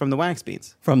from the wax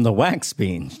beans. From the wax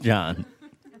beans, John.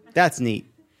 That's neat.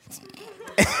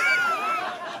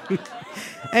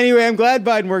 Anyway, I'm glad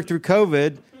Biden worked through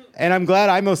COVID. And I'm glad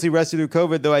I mostly rested through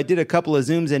COVID, though I did a couple of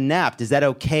Zooms and napped. Is that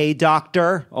okay,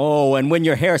 doctor? Oh, and when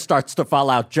your hair starts to fall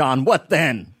out, John, what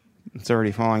then? It's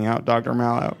already falling out, Dr.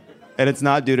 Mallow. And it's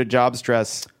not due to job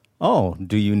stress. Oh,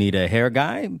 do you need a hair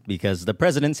guy? Because the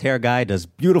president's hair guy does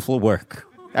beautiful work.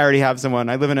 I already have someone.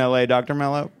 I live in L.A., Dr.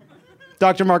 Mallow.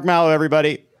 Dr. Mark Mallow,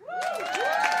 everybody.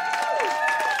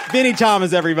 Vinny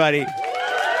Thomas, everybody.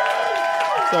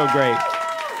 So great.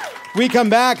 We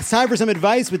come back. It's time for some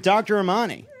advice with Dr.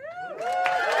 Amani.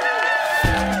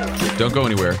 Don't go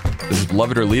anywhere. This is Love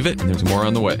It or Leave It, and there's more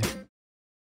on the way.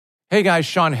 Hey guys,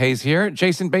 Sean Hayes here.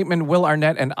 Jason Bateman, Will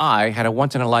Arnett, and I had a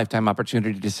once-in-a-lifetime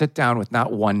opportunity to sit down with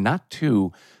not one, not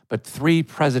 2, but 3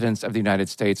 presidents of the United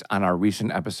States on our recent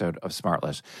episode of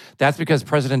Smartless. That's because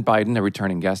President Biden, a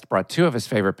returning guest, brought 2 of his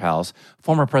favorite pals,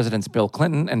 former Presidents Bill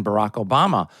Clinton and Barack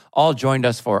Obama, all joined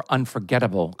us for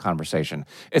unforgettable conversation.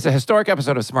 It's a historic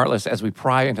episode of Smartless as we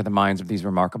pry into the minds of these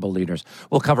remarkable leaders.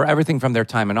 We'll cover everything from their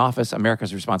time in office,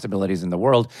 America's responsibilities in the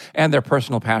world, and their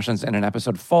personal passions in an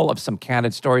episode full of some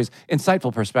candid stories,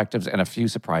 insightful perspectives, and a few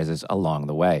surprises along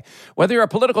the way. Whether you're a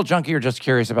political junkie or just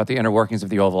curious about the inner workings of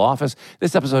the Oval Office,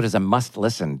 this episode is a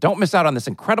must-listen. Don't miss out on this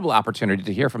incredible opportunity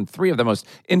to hear from 3 of the most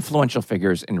influential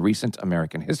figures in recent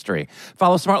American history.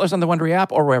 Follow Smartless on the Wondery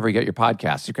app or wherever you get your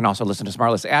podcasts. You can also listen to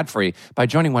Smartless ad-free by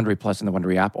joining Wondery Plus in the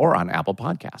Wondery app or on Apple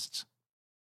Podcasts.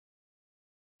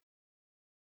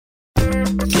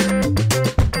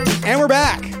 And we're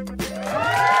back.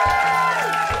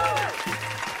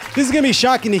 This is going to be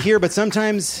shocking to hear, but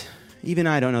sometimes even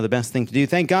I don't know the best thing to do.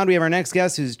 Thank God we have our next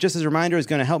guest who's, just as a reminder, is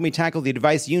going to help me tackle the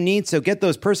advice you need. So get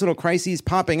those personal crises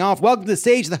popping off. Welcome to the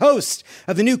stage, the host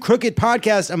of the new Crooked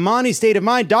podcast, Amani State of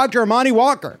Mind, Dr. Amani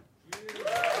Walker.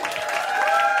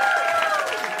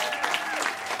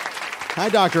 Hi,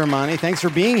 Dr. Amani. Thanks for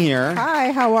being here.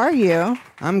 Hi, how are you?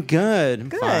 I'm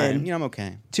good. Good. Fine. I'm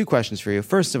okay. 2 questions for you.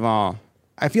 First of all,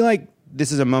 I feel like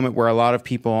this is a moment where a lot of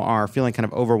people are feeling kind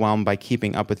of overwhelmed by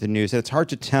keeping up with the news. It's hard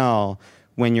to tell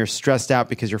when you're stressed out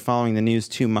because you're following the news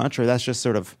too much, or that's just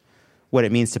sort of what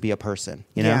it means to be a person,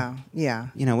 you know? Yeah.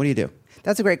 What do you do?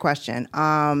 That's a great question.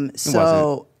 It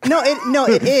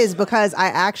is, because I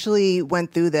actually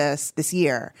went through this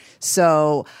year.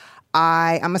 So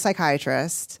I'm a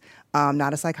psychiatrist,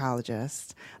 not a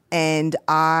psychologist. And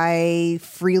I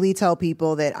freely tell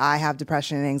people that I have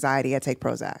depression and anxiety. I take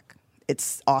Prozac.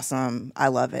 It's awesome. I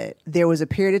love it. There was a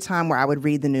period of time where I would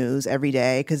read the news every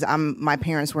day because my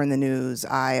parents were in the news.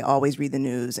 I always read the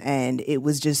news. And it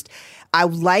was just, I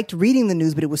liked reading the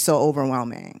news, but it was so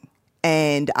overwhelming.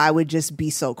 And I would just be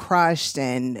so crushed.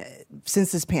 And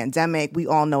since this pandemic, we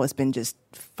all know it's been just,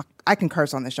 I can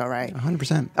curse on the show, right?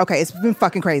 100%. Okay, it's been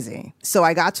fucking crazy. So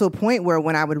I got to a point where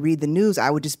when I would read the news,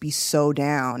 I would just be so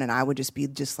down and I would just be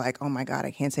just like, oh my God, I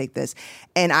can't take this.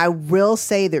 And I will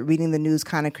say that reading the news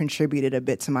kind of contributed a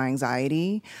bit to my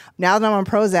anxiety. Now that I'm on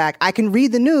Prozac, I can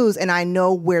read the news and I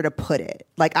know where to put it.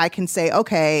 Like I can say,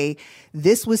 okay,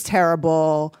 this was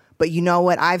terrible, but you know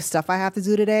what? I have stuff I have to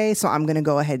do today, so I'm going to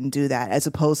go ahead and do that, as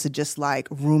opposed to just like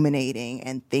ruminating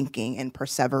and thinking and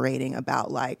perseverating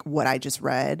about like what I just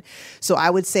read. So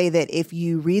I would say that if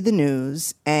you read the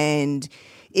news and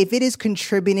if it is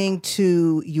contributing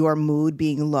to your mood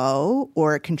being low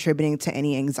or contributing to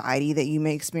any anxiety that you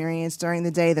may experience during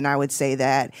the day, then I would say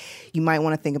that you might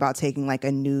want to think about taking like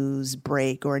a news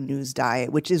break or a news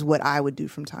diet, which is what I would do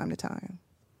from time to time.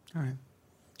 All right.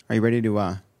 Are you ready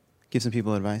to give some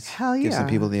people advice? Hell yeah. Give some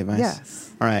people the advice?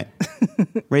 Yes. All right.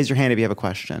 Raise your hand if you have a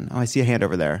question. Oh, I see a hand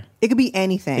over there. It could be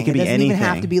anything. It doesn't even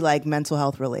have to be like mental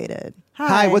health related.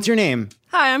 Hi, what's your name?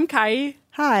 Hi, I'm Kai.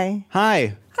 Hi.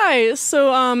 Hi. Hi,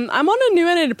 so I'm on a new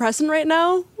antidepressant right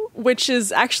now, which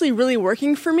is actually really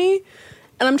working for me.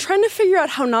 And I'm trying to figure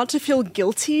out how not to feel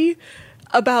guilty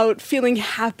about feeling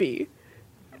happy.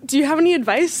 Do you have any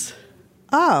advice?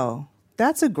 Oh,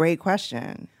 that's a great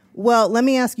question. Well, let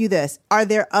me ask you this. Are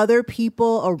there other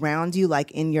people around you,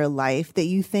 like in your life, that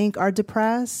you think are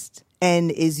depressed? And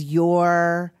is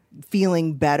your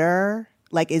feeling better?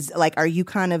 Are you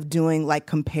kind of doing like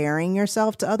comparing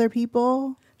yourself to other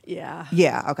people? Yeah.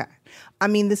 Yeah, okay. I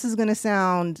mean, this is going to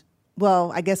sound,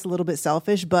 well, I guess a little bit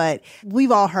selfish, but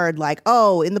we've all heard like,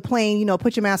 oh, in the plane,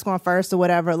 put your mask on first or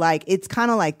whatever. Like, it's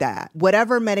kind of like that.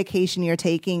 Whatever medication you're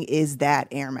taking is that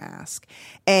air mask.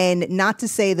 And not to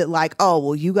say that like, oh,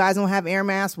 well, you guys don't have air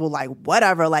masks. Well, like,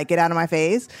 whatever, like, get out of my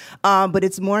face. But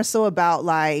it's more so about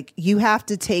like, you have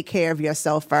to take care of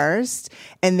yourself first.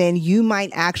 And then you might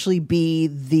actually be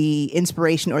the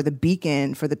inspiration or the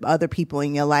beacon for the other people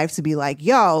in your life to be like,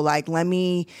 yo, like, let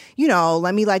me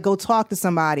like go talk to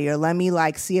somebody, or let me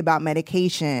like see about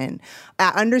medication. I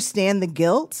understand the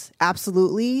guilt,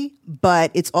 absolutely,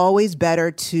 but it's always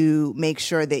better to make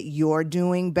sure that you're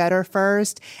doing better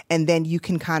first, and then you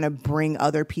can kind of bring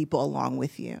other people along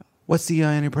with you. What's the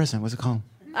antidepressant? What's it called?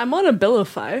 I'm on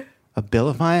Abilify.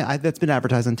 Abilify? That's been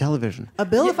advertised on television.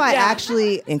 Abilify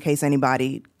actually, in case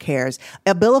anybody cares,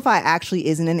 Abilify actually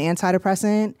isn't an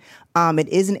antidepressant. It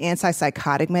is an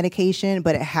antipsychotic medication,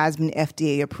 but it has been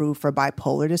FDA approved for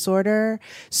bipolar disorder.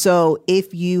 So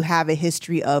if you have a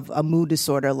history of a mood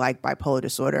disorder like bipolar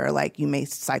disorder, like you may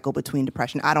cycle between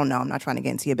depression. I don't know. I'm not trying to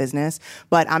get into your business,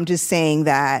 but I'm just saying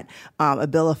that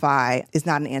Abilify is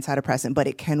not an antidepressant, but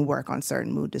it can work on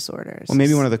certain mood disorders. Well,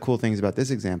 maybe one of the cool things about this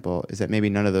example is that maybe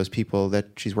none of those people that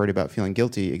she's worried about feeling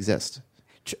guilty exist.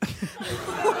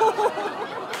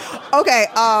 Okay.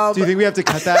 Do you think we have to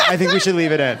cut that? I think we should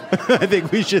leave it in. I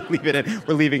think we should leave it in.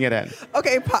 We're leaving it in.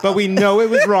 Okay. But we know it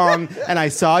was wrong, and I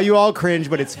saw you all cringe,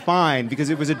 but it's fine because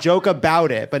it was a joke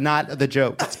about it, but not the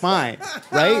joke. It's fine,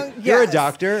 right? Yes. You're a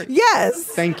doctor. Yes.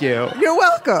 Thank you. You're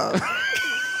welcome.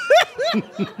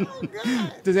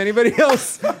 Does anybody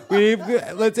else?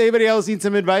 Let's anybody else need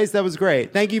some advice? That was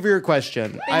great. Thank you for your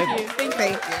question. Thank you.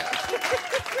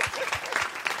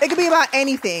 It could be about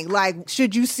anything. Like,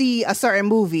 should you see a certain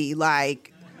movie?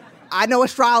 Like, I know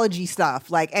astrology stuff.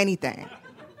 Like anything.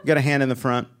 Got a hand in the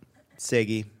front,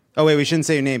 Segi. Oh wait, we shouldn't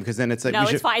say your name because then it's like No,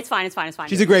 it's fine. It's fine. It's fine. It's fine.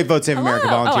 She's a great Vote Save America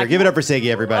volunteer. Give it up for Segi,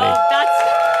 everybody.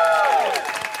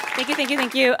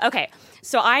 Thank you. Okay.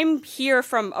 So I'm here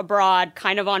from abroad,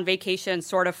 kind of on vacation,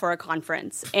 sort of for a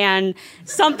conference. And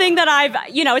something that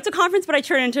it's a conference, but I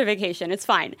turn it into a vacation. It's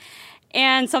fine.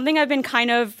 And something I've been kind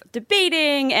of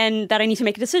debating and that I need to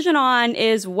make a decision on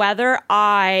is whether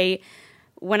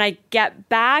when I get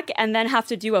back and then have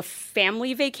to do a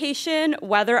family vacation,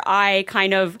 whether I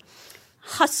kind of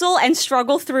hustle and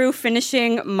struggle through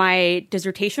finishing my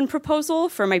dissertation proposal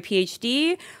for my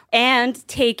PhD and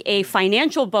take a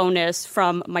financial bonus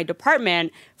from my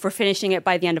department for finishing it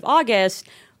by the end of August,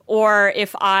 or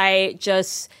if I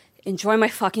just enjoy my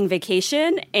fucking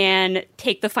vacation and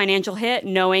take the financial hit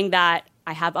knowing that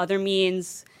I have other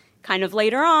means kind of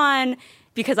later on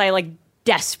because I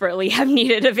desperately have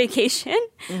needed a vacation.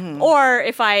 Mm-hmm. Or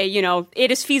if it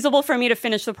is feasible for me to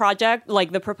finish the project,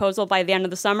 like the proposal by the end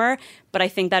of the summer, but I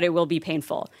think that it will be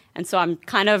painful. And so I'm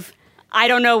I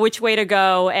don't know which way to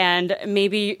go, and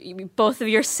maybe both of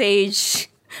your sage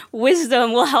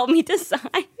wisdom will help me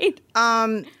decide.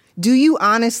 Do you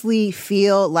honestly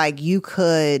feel like you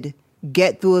could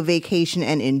get through a vacation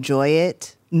and enjoy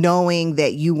it, knowing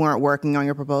that you weren't working on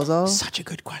your proposal? Such a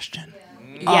good question.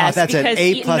 Yes, that's an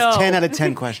A plus 10 out of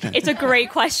 10 question. It's a great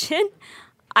question.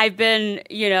 I've been,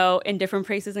 in different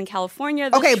places in California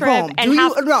this trip. Boom. And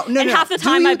half the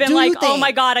time I've been like, oh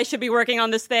my God, I should be working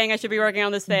on this thing.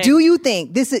 Do you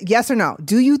think, yes or no,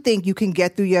 do you think you can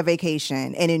get through your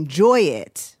vacation and enjoy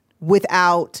it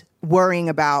without worrying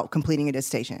about completing a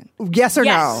dissertation? Yes or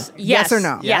no? Yes or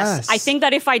no? Yes. I think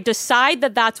that if I decide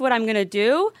that that's what I'm going to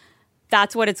do,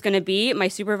 that's what it's going to be. My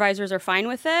supervisors are fine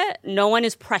with it. No one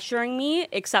is pressuring me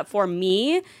except for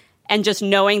me. And just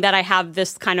knowing that I have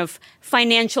this kind of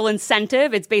financial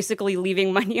incentive, it's basically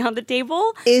leaving money on the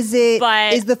table. Is the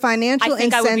financial incentive? I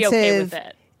think I would be okay with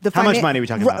it. How much money are we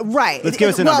talking about? Right. Let's give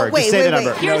us a number. Just say the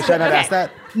number. No, should I not ask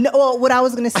that? No, well, what I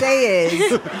was going to say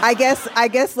is, I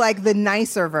guess like the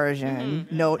nicer version,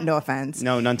 no offense.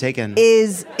 No, none taken.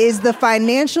 Is the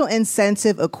financial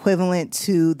incentive equivalent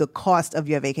to the cost of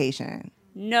your vacation?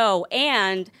 No,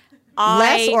 and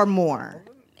less or more?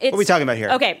 What are we talking about here?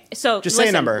 Okay, so just say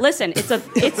a number. Listen, it's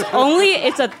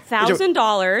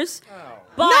 $1,000.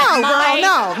 But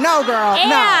no, girl.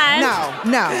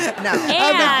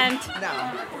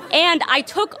 And I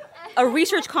took a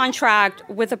research contract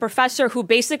with a professor who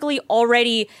basically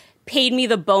already paid me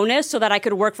the bonus so that I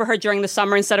could work for her during the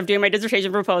summer instead of doing my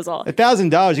dissertation proposal.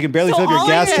 $1,000, you can barely fill up your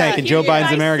gas tank in Joe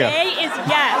Biden's America. All I say is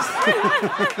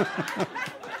yes.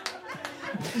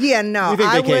 Yeah, no. You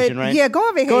think vacation, right? Yeah, go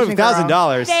on vacation. Go on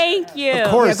 $1,000. Thank you.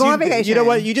 Of course. Yeah, go on vacation. You know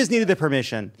what? You just needed the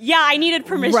permission. Yeah, I needed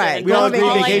permission. Right. We all agree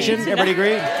vacation? Everybody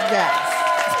agree?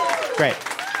 Yes. Great.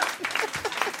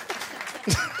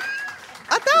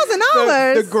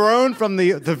 $1,000? The groan from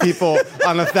the people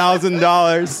on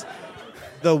 $1,000.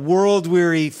 The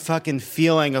world-weary fucking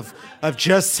feeling of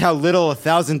just how little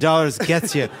 $1,000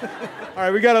 gets you. All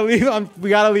right, we gotta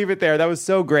leave it there. That was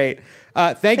so great.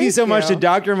 Thank you so much to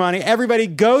Dr. Amani. Everybody,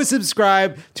 go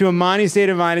subscribe to Amani State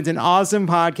of Mind. It's an awesome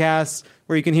podcast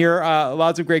where you can hear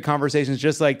lots of great conversations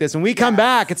just like this. When we come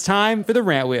back, it's time for the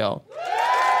Rant Wheel.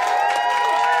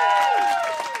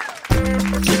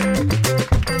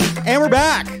 And we're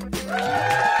back.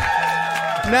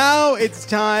 Now it's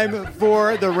time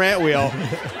for the Rant Wheel.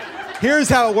 Here's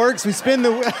how it works. We spin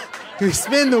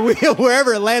the wheel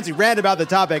wherever it lands. We rant about the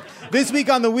topic. This week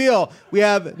on the wheel, we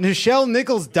have Nichelle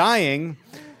Nichols dying.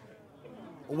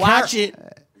 Watch it.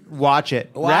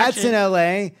 Rats in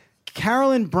L.A.,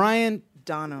 Carolyn Bryant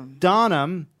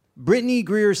Donham, Brittany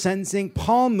Greer sentencing,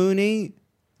 Paul Mooney,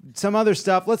 some other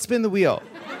stuff. Let's spin the wheel.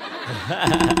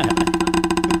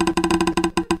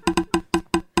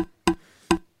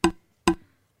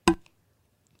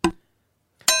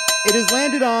 It has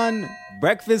landed on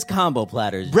breakfast combo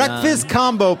platters. Breakfast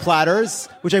combo platters,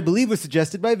 which I believe was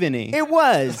suggested by Vinny. It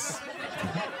was.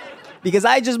 Because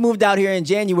I just moved out here in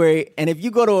January, and if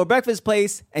you go to a breakfast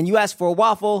place and you ask for a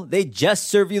waffle, they just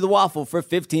serve you the waffle for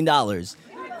 $15.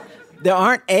 There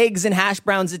aren't eggs and hash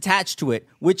browns attached to it,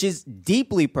 which is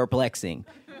deeply perplexing.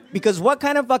 Because what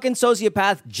kind of fucking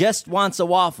sociopath just wants a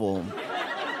waffle?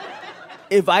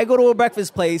 If I go to a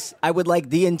breakfast place, I would like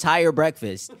the entire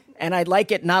breakfast. And I'd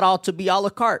like it not all to be a la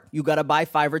carte. You gotta buy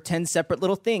 5 or 10 separate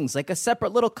little things, like a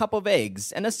separate little cup of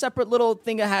eggs and a separate little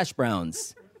thing of hash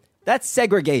browns. That's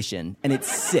segregation, and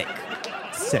it's sick.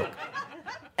 Sick.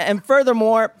 And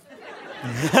furthermore,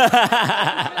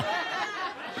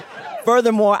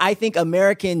 I think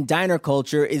American diner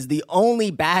culture is the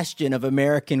only bastion of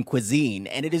American cuisine,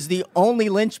 and it is the only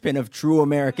linchpin of true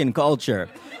American culture.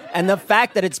 And the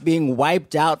fact that it's being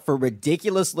wiped out for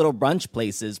ridiculous little brunch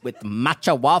places with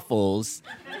matcha waffles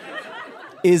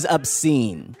is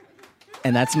obscene.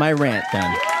 And that's my rant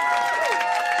done.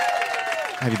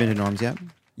 Have you been to Norm's yet?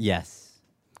 Yes.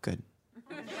 Good.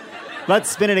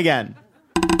 Let's spin it again.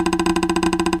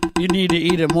 You need to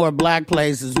eat at more black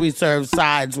places. We serve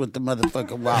sides with the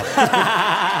motherfucking waffle.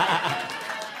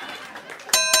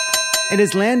 It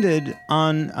has landed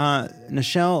on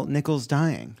Nichelle Nichols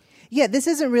dying. Yeah, this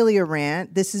isn't really a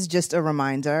rant. This is just a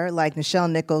reminder. Like, Nichelle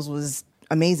Nichols was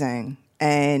amazing.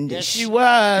 And yes, she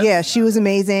was. Yeah, she was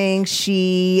amazing.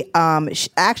 She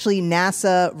actually,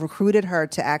 NASA recruited her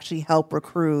to actually help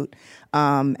recruit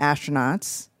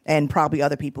astronauts and probably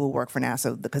other people who work for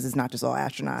NASA, because it's not just all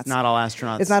astronauts. Not all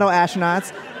astronauts. It's not all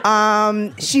astronauts.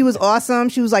 She was awesome.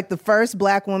 She was like the first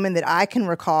black woman that I can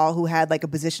recall who had like a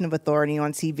position of authority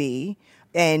on TV.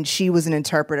 And she was an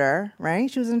interpreter,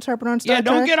 right? She was an interpreter on Star Trek.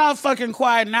 Yeah, don't get all fucking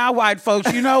quiet now, white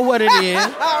folks. You know what it is.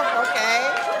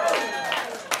 Okay.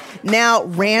 Now,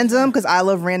 random, because I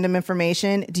love random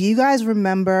information. Do you guys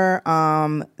remember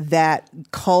that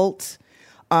cult?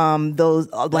 Those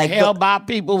like the Hale-Bopp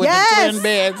people with the twin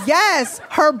beds. Yes,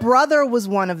 her brother was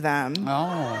one of them.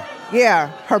 Oh, yeah,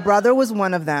 her brother was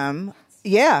one of them.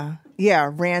 Yeah,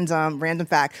 random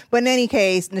fact. But in any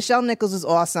case, Nichelle Nichols is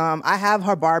awesome. I have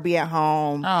her Barbie at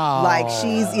home. Oh, like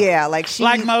she's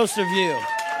like most of you.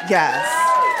 Yes,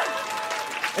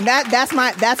 and that's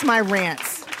my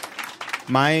rants.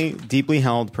 My deeply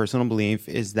held personal belief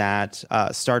is that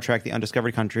Star Trek: The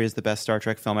Undiscovered Country is the best Star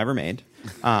Trek film ever made.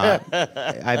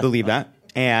 I believe that.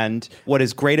 And what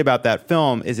is great about that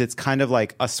film is it's kind of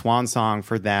like a swan song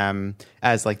for them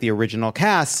as like the original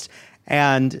cast.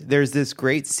 And there's this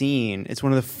great scene. It's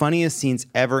one of the funniest scenes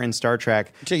ever in Star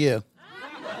Trek. To you.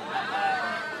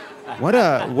 What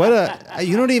a,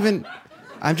 you don't even...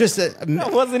 I'm just...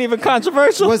 That wasn't even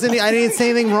controversial. I didn't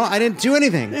say anything wrong. I didn't do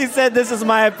anything. He said, this is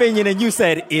my opinion, and you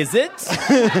said, is it?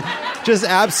 Just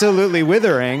absolutely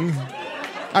withering.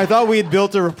 I thought we had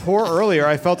built a rapport earlier.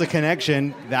 I felt a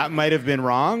connection. That might have been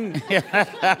wrong.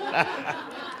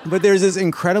 But there's this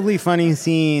incredibly funny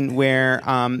scene where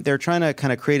they're trying to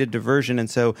kind of create a diversion, and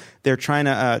so they're trying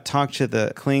to talk to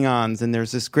the Klingons, and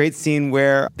there's this great scene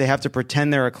where they have to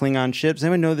pretend they're a Klingon ship. Does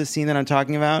anyone know this scene that I'm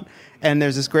talking about? And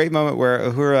there's this great moment where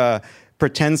Uhura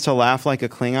pretends to laugh like a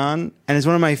Klingon, and it's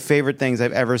one of my favorite things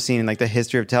I've ever seen in like the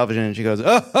history of television. And she goes,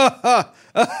 and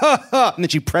then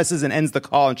she presses and ends the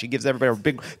call, and she gives everybody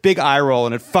a big eye roll,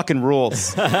 and it fucking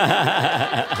rules.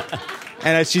 And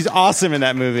she's awesome in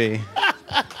that movie.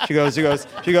 She goes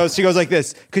like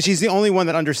this, because she's the only one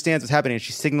that understands what's happening. And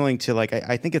she's signaling to like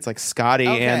I think it's like Scotty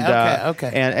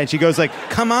and she goes like,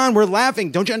 "Come on, we're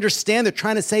laughing. Don't you understand? They're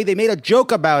trying to say they made a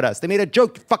joke about us. They made a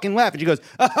joke. Fucking laugh." And she goes,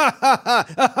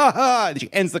 and she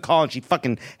ends the call, and she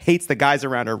fucking hates the guys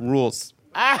around her. Rules.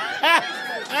 Love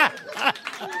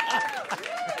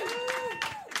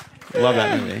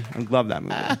that movie. I love that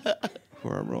movie.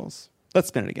 For our rules. Let's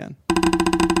spin it again.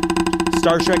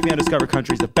 Star Trek: The Undiscovered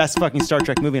Country is the best fucking Star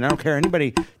Trek movie, and I don't care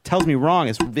anybody tells me wrong.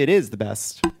 It is the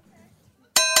best.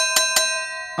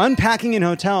 Unpacking in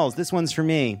hotels. This one's for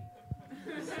me.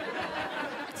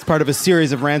 It's part of a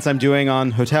series of rants I'm doing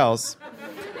on hotels.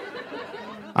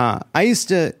 I used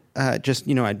to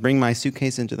I'd bring my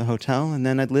suitcase into the hotel, and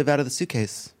then I'd live out of the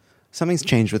suitcase. Something's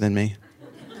changed within me.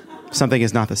 Something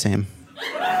is not the same.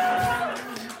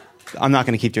 I'm not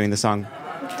going to keep doing the song.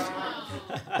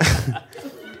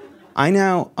 I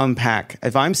now unpack.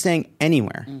 If I'm staying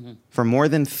anywhere for more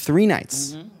than 3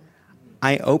 nights,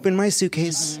 I open my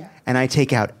suitcase and I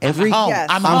take out every...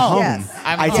 I'm home. Yes.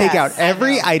 I take out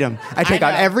every item. I take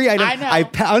out every item. I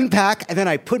unpack, and then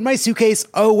I put my suitcase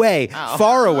away,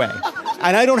 far away.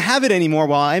 And I don't have it anymore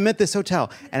while I'm at this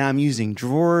hotel. And I'm using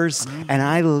drawers, and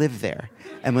I live there.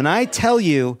 And when I tell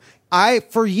you,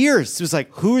 for years, it was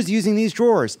like, who is using these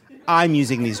drawers? I'm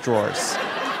using these drawers.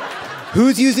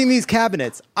 Who's using these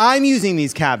cabinets? I'm using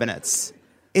these cabinets.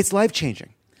 It's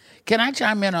life-changing. Can I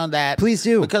chime in on that? Please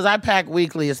do. Because I pack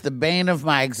weekly. It's the bane of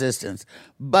my existence.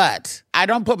 But I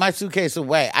don't put my suitcase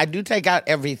away. I do take out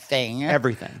everything.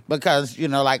 Everything. Because,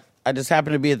 like, I just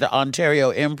happened to be at the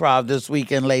Ontario Improv this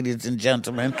weekend, ladies and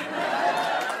gentlemen.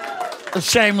 A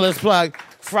shameless plug.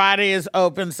 Friday is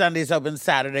open, Sunday's open,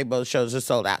 Saturday, both shows are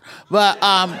sold out. But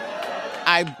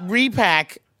I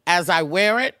repack as I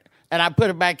wear it, and I put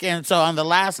it back in. So on the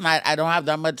last night, I don't have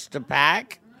that much to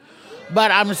pack.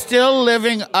 But I'm still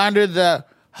living under the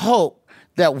hope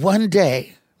that one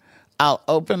day I'll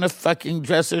open a fucking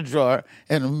dresser drawer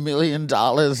and $1 million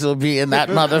will be in that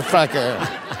motherfucker.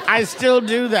 I still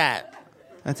do that.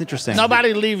 That's interesting.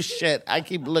 Nobody leaves shit. I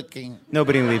keep looking.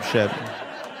 Nobody leaves shit.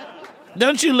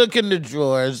 Don't you look in the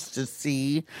drawers to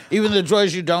see? Even the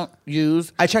drawers you don't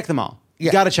use? I check them all. You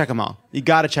Yeah. got to check them all. You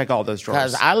got to check all those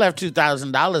drawers. Because I left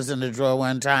 $2,000 in the drawer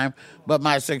one time, but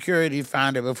my security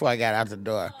found it before I got out the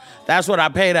door. That's what I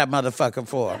paid that motherfucker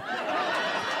for.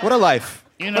 What a life.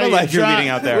 What a life you're leading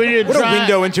out there. What a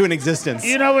window into an existence.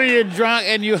 You know when you're drunk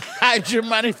and you hide your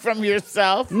money from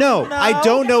yourself? No, I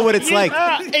don't know what it's You like.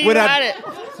 hide it.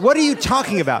 What are you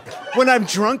talking about? When I'm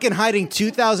drunk and hiding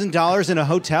 $2,000 in a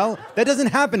hotel? That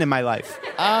doesn't happen in my life.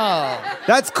 Oh.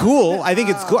 That's cool. I think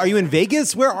it's cool. Are you in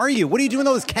Vegas? Where are you? What are you doing with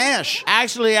all this cash?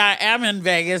 Actually, I am in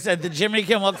Vegas at the Jimmy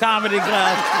Kimmel Comedy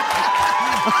Club.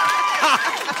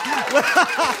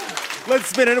 Let's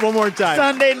spin it one more time.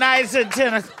 Sunday nights at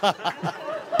 10 o'clock.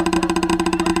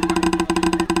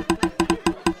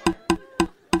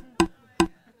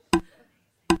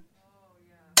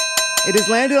 It has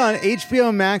landed on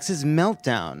HBO Max's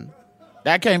Meltdown.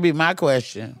 That can't be my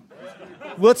question.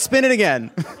 Let's spin it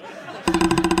again.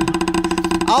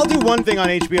 I'll do one thing on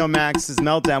HBO Max's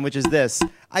Meltdown, which is this.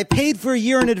 I paid for a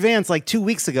year in advance like 2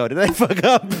 weeks ago. Did I fuck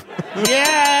up?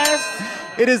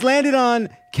 Yes! It has landed on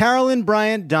Carolyn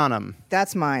Bryant Dunham.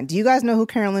 That's mine. Do you guys know who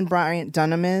Carolyn Bryant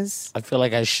Dunham is? I feel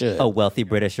like I should. A wealthy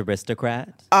British aristocrat.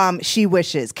 She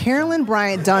wishes. Carolyn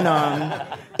Bryant Dunham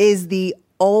is the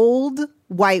old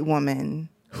white woman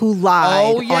who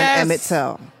lied on Emmett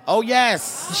Till. Oh,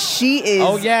 yes. She is.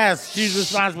 Oh, yes. She's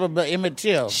responsible for Emmett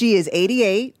Till. She is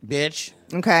 88. Bitch.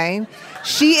 Okay.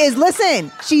 She is,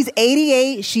 listen, she's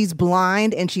 88, she's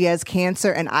blind, and she has cancer,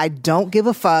 and I don't give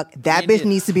a fuck. That bitch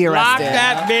needs to be arrested. Lock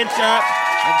that bitch up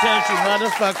until she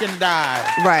motherfucking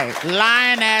dies. Right.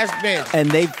 Lying ass bitch. And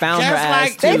they found her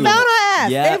ass, too. They found her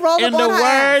ass. Yeah. They rolled In up the on her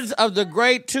ass. words of the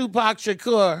great Tupac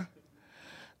Shakur,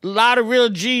 a lot of real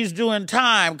G's doing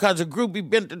time because a groupie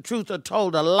bent the truth or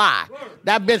told a lie.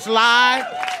 That bitch lied.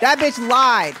 That bitch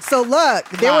lied. So look,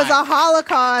 there was a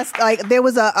Holocaust. Like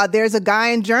there's a guy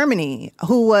in Germany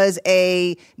who was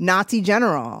a Nazi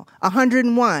general,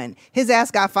 101. His ass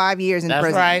got 5 years in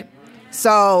prison. That's right.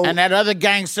 So And that other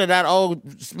gangster, that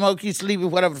old Smokey Sleepy,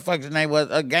 whatever the fuck his name was,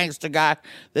 a gangster guy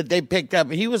that they picked up,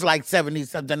 he was like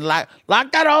 70-something. Lock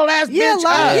that old ass bitch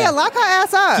up. lock her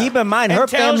ass up. Keep in mind, her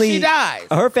Until family. she dies.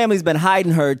 Her family's been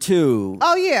hiding her too.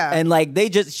 Oh yeah. And like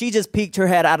she just peeked her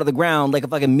head out of the ground like a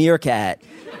fucking meerkat.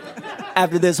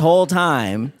 After this whole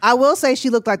time. I will say she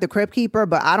looked like the Crypt Keeper,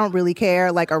 but I don't really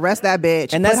care. Like, arrest that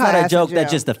bitch. And that's Put her not a ass in joke, jail.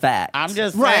 that's just a fact. I'm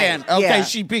just Right, saying, okay, yeah.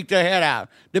 she peeked her head out.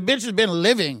 The bitch has been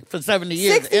living for 70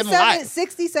 years in life.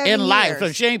 67 in life. years.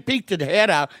 So she ain't peeked her head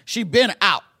out. She been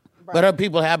out. But her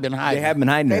people have been hiding. They have been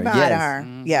hiding her. They been hiding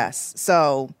her. Yes.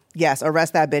 So, yes,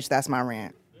 arrest that bitch. That's my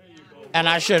rant. And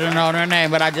I should have known her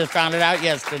name, but I just found it out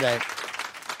yesterday.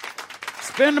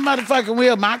 Spin the motherfucking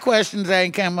wheel. My questions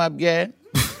ain't come up yet.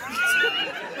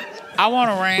 I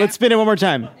want to rant. Let's spin it one more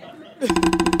time.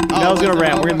 Nell's going to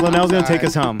rant. Nell's going to take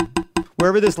us home.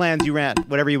 Wherever this lands, you rant.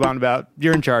 Whatever you want about.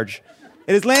 You're in charge.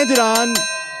 It has landed on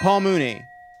Paul Mooney.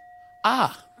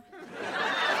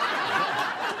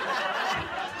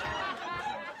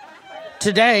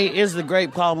 Today is the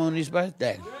great Paul Mooney's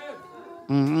birthday.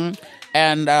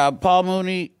 And Paul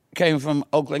Mooney came from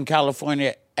Oakland,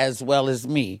 California, as well as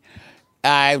me.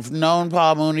 I've known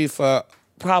Paul Mooney for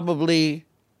probably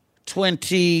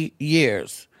 20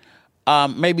 years,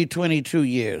 maybe 22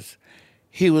 years.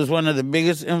 He was one of the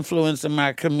biggest influences in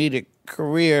my comedic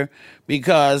career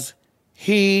because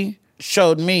he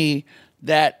showed me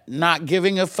that not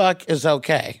giving a fuck is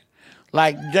okay.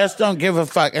 Like, just don't give a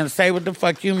fuck and say what the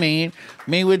fuck you mean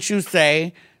what you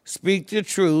say, speak the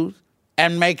truth,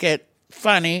 and make it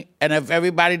funny. And if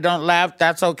everybody don't laugh,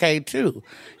 that's okay too.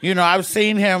 You know, I've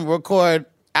seen him record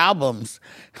albums.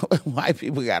 White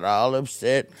people got all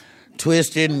upset,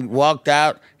 twisted, and walked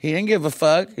out. He didn't give a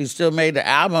fuck. He still made the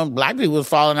album. Black people was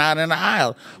falling out in the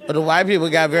aisle, but the white people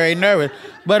got very nervous.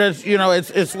 But it's, you know,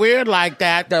 it's weird like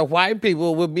that white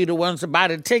people would be the ones to buy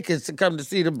the tickets to come to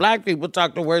see the black people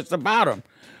talk the worst about them.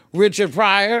 Richard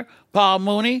Pryor Paul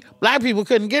Mooney. Black people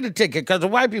couldn't get a ticket because the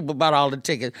white people bought all the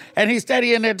tickets. And he's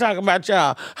steady in there talking about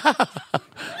y'all.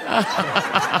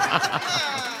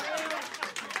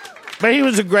 But he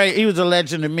was a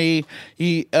legend to me.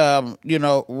 He,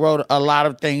 wrote a lot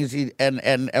of things.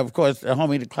 And of course, the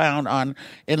Homie the Clown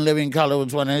In Living Color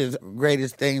was one of his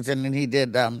greatest things. And then he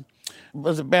did,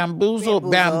 was it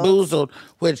Bamboozled? Bamboozled,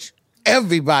 which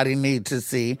everybody needs to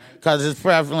see because it's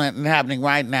prevalent and happening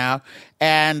right now.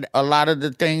 And a lot of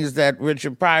the things that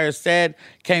Richard Pryor said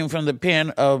came from the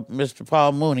pen of Mr.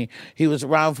 Paul Mooney. He was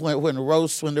around when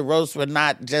the roasts were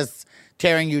not just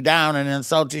tearing you down and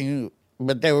insulting you,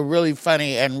 but they were really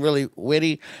funny and really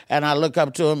witty. And I look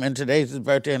up to him, and today's his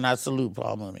birthday, and I salute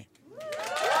Paul Mooney.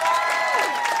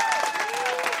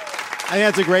 I think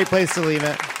that's a great place to leave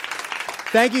it.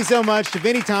 Thank you so much to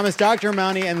Vinnie Thomas, Dr.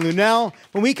 Amani, and Luenell.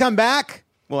 When we come back,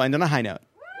 we'll end on a high note.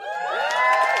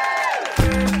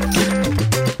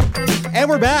 And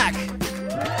we're back.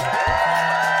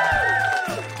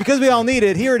 Because we all need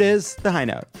it, here it is, the high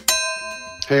note.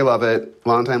 Hey, love it.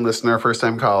 Long-time listener,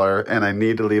 first-time caller, and I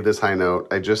need to leave this high note.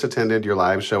 I just attended your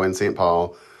live show in St.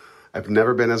 Paul. I've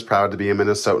never been as proud to be a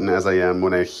Minnesotan as I am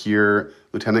when I hear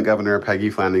Lieutenant Governor Peggy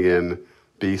Flanagan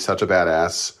be such a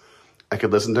badass. I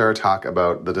could listen to her talk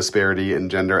about the disparity in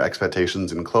gender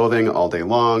expectations in clothing all day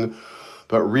long,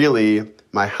 but really,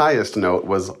 my highest note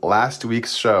was last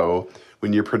week's show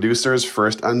when your producers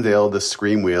first unveiled the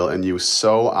Scream Wheel and you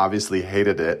so obviously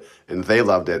hated it, and they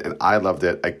loved it, and I loved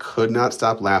it. I could not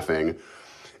stop laughing,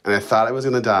 and I thought I was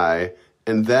going to die.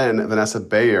 And then Vanessa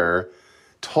Bayer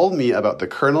told me about the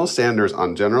Colonel Sanders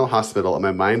on General Hospital, and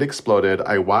my mind exploded.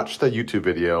 I watched the YouTube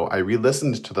video, I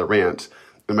re-listened to the rant,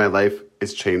 and my life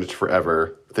is changed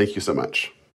forever. Thank you so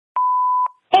much.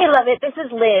 Hey, love it. This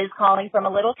is Liz calling from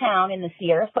a little town in the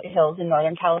Sierra foothills in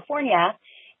Northern California.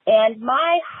 And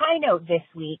my high note this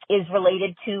week is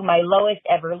related to my lowest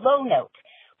ever low note.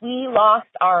 We lost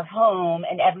our home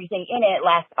and everything in it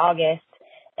last August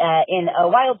in a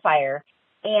wildfire.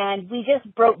 And we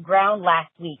just broke ground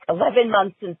last week, 11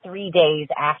 months and 3 days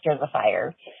after the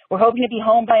fire. We're hoping to be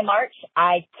home by March.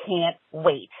 I can't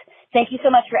wait. Thank you so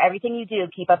much for everything you do.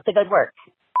 Keep up the good work.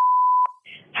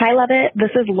 Hi, love it.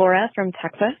 This is Laura from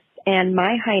Texas, and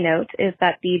my high note is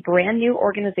that the brand new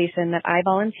organization that I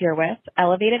volunteer with,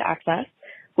 Elevated Access,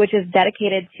 which is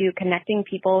dedicated to connecting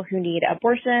people who need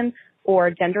abortion or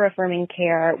gender-affirming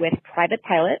care with private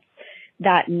pilots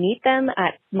that meet them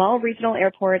at small regional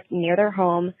airports near their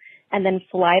home and then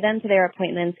fly them to their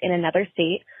appointments in another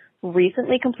state,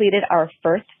 recently completed our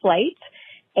first flight.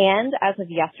 And as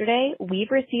of yesterday, we've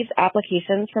received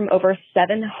applications from over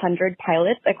 700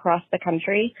 pilots across the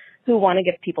country who want to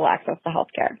give people access to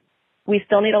healthcare. We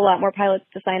still need a lot more pilots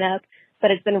to sign up,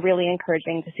 but it's been really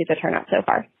encouraging to see the turnout so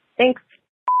far. Thanks.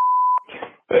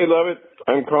 Hey, love it.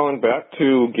 I'm calling back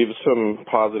to give some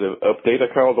positive update. I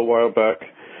called a while back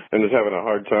and was having a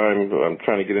hard time. I'm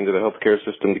trying to get into the healthcare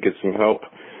system to get some help.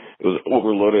 It was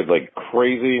overloaded like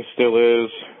crazy, still is,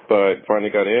 but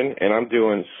finally got in, and I'm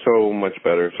doing so much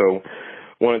better. So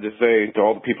wanted to say to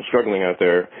all the people struggling out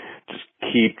there, just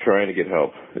keep trying to get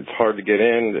help. It's hard to get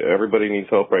in. Everybody needs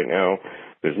help right now.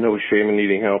 There's no shame in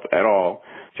needing help at all.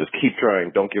 Just keep trying.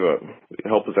 Don't give up.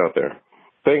 Help is out there.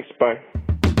 Thanks. Bye.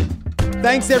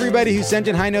 Thanks to everybody who sent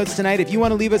in high notes tonight. If you want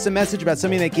to leave us a message about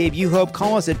something that gave you hope,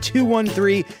 call us at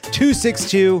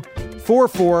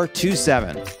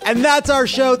 213-262-4427. And that's our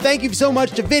show. Thank you so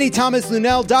much to Vinnie Thomas,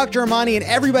 Luenell, Dr. Amani, and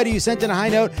everybody who sent in a high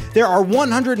note. There are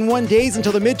 101 days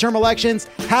until the midterm elections.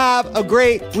 Have a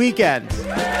great weekend.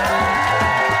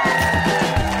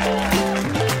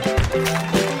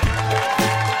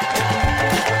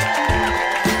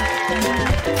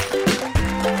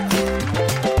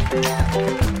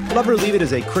 Love or Leave It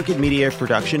is a Crooked Media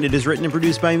production. It is written and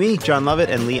produced by me, John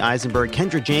Lovett, and Lee Eisenberg.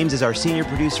 Kendra James is our senior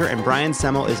producer, and Brian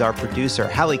Semmel is our producer.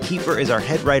 Hallie Kiefer is our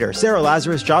head writer. Sarah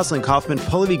Lazarus, Jocelyn Kaufman,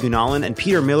 Pallavi Gunalan, and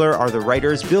Peter Miller are the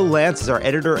writers. Bill Lance is our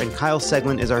editor, and Kyle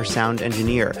Seglin is our sound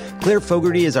engineer. Claire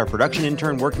Fogarty is our production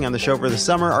intern working on the show for the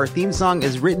summer. Our theme song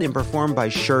is written and performed by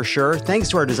Sure Sure. Thanks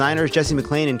to our designers, Jesse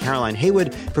McLean and Caroline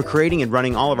Haywood, for creating and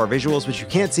running all of our visuals, which you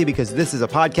can't see because this is a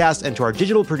podcast, and to our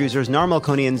digital producers, Nar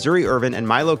Melkonian, Zuri Irvin, and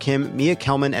Milo Kim, Mia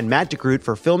Kelman, and Matt DeGroot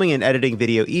for filming and editing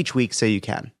video each week so you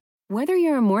can. Whether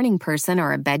you're a morning person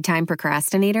or a bedtime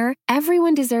procrastinator,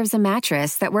 everyone deserves a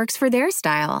mattress that works for their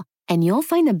style. And you'll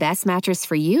find the best mattress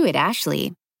for you at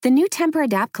Ashley. The new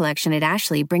Tempur-Adapt collection at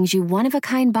Ashley brings you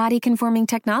one-of-a-kind body-conforming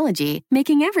technology,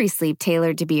 making every sleep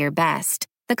tailored to be your best.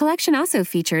 The collection also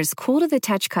features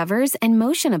cool-to-the-touch covers and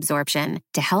motion absorption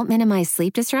to help minimize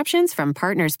sleep disruptions from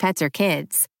partners, pets, or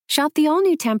kids. Shop the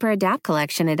all-new Tempur-Adapt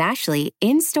collection at Ashley,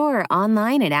 in-store or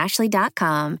online at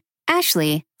ashley.com.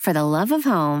 Ashley, for the love of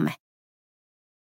home.